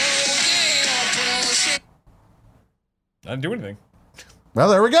 It's no game or bullshit. I didn't do anything. Well,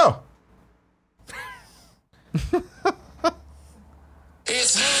 there we go. It's no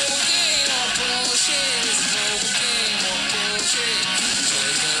game or bullshit. It's no game or bullshit.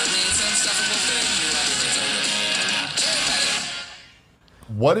 Joy's gonna win some stuff and we'll bring you everything.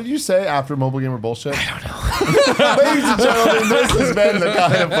 What did you say after Mobile Gamer Bullshit? I don't know. Ladies and gentlemen, this has been the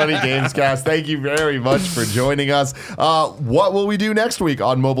Kind of Funny Gamescast. Thank you very much for joining us. What will we do next week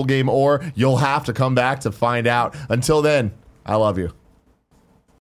on Mobile Game Or? You'll have to come back to find out. Until then, I love you.